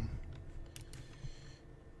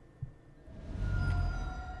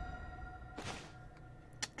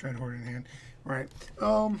 Dreadhorde in hand. Right.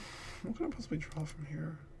 What can I possibly draw from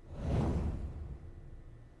here?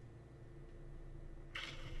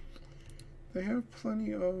 They have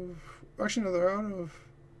plenty of... Actually, no, they're out of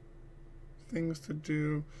things to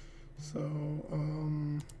do. So,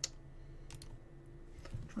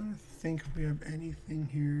 trying to think if we have anything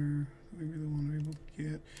here that we really want to be able to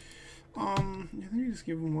get. I think you just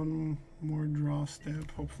give them one more draw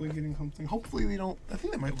step, hopefully getting something. Hopefully they don't... I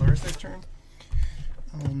think they might Luris next turn.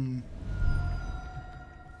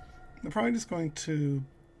 They're probably just going to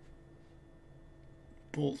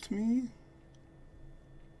bolt me.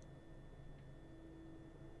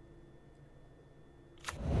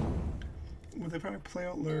 Well, they probably play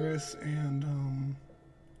out Luris and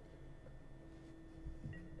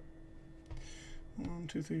 1,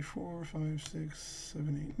 2, 3, 4, 5, 6,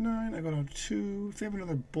 7, 8, 9. I got out 2. If they have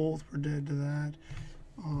another bolt, we're dead to that.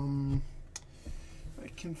 I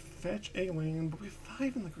can fetch a land, but we have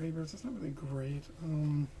 5 in the graveyards. That's not really great.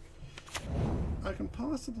 I can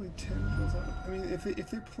possibly 10 goes out. I mean, if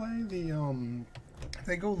they play the if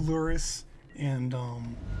they go Lurrus and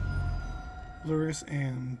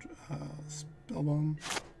Spellbomb.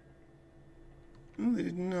 No, they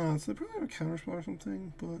did not. So they probably have a counterspell or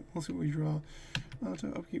something. But let's see what we draw.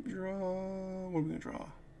 To upkeep, draw. What are we gonna draw?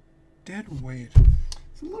 Dead weight.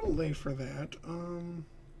 It's a little late for that.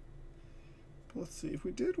 But let's see if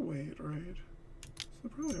we did wait, right? So they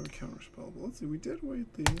probably have a counterspell. But let's see, we did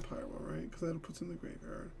wait the Pyro, right? Because that puts in the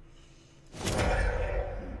graveyard. And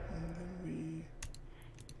then we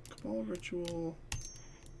Cabal Ritual.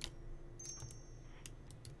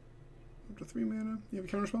 Up to 3 mana. You have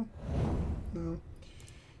a counterspell? No.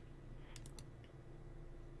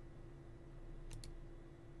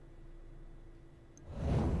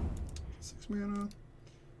 Six mana.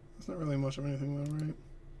 That's not really much of anything though, right?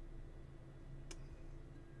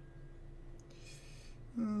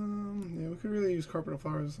 Yeah, we could really use Carpet of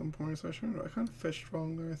Flowers at some point, so I kind of fished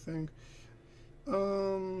wrong there, I think.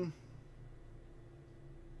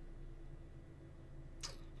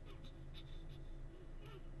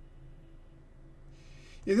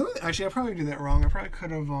 Yeah, actually, I probably did that wrong. I probably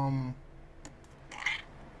could have, what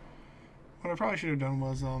I probably should have done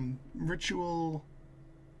was, Ritual.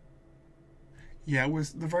 Yeah, it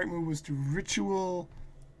was, the right move was to Ritual.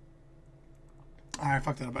 I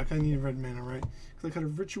fucked that up. I kind of need red mana, right? Because I could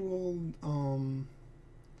have Ritual,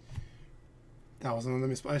 that was another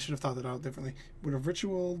miss. I should have thought that out differently. Would have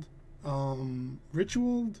Ritualed,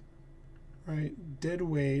 right? Dead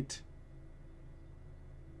weight,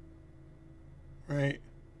 right?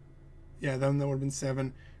 Yeah, then that would have been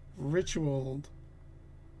 7. Ritualed,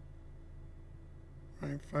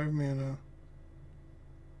 right? 5 mana,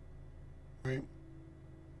 right?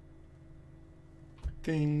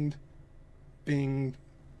 Binged.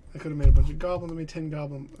 I could have made a bunch of goblins. I made 10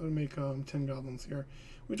 goblins. I would make 10 goblins here,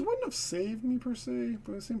 which wouldn't have saved me per se,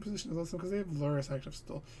 but the same position as us because they have Lurrus active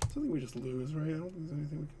still. So I think we just lose, right? I don't think there's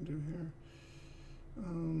anything we can do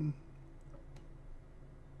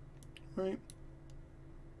here. Right?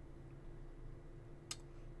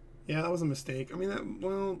 Yeah, that was a mistake. I mean,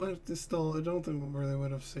 but it's still, I don't think it really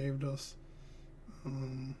would have saved us. Yeah,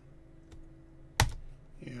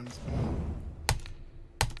 I'm just gonna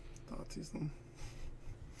Thoughtseize them.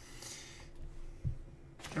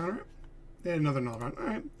 Counter it. They had another Nullrun.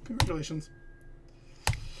 Alright, congratulations.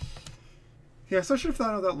 Yeah, so I should have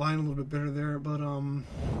thought of that line a little bit better there, but, well,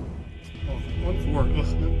 1-4.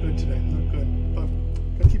 Ugh, not good today. Not good. But,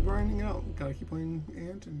 gotta keep grinding it out. Gotta keep playing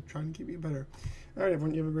Ant and trying to keep you better. Alright,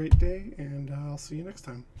 everyone, you have a great day, and I'll see you next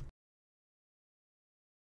time.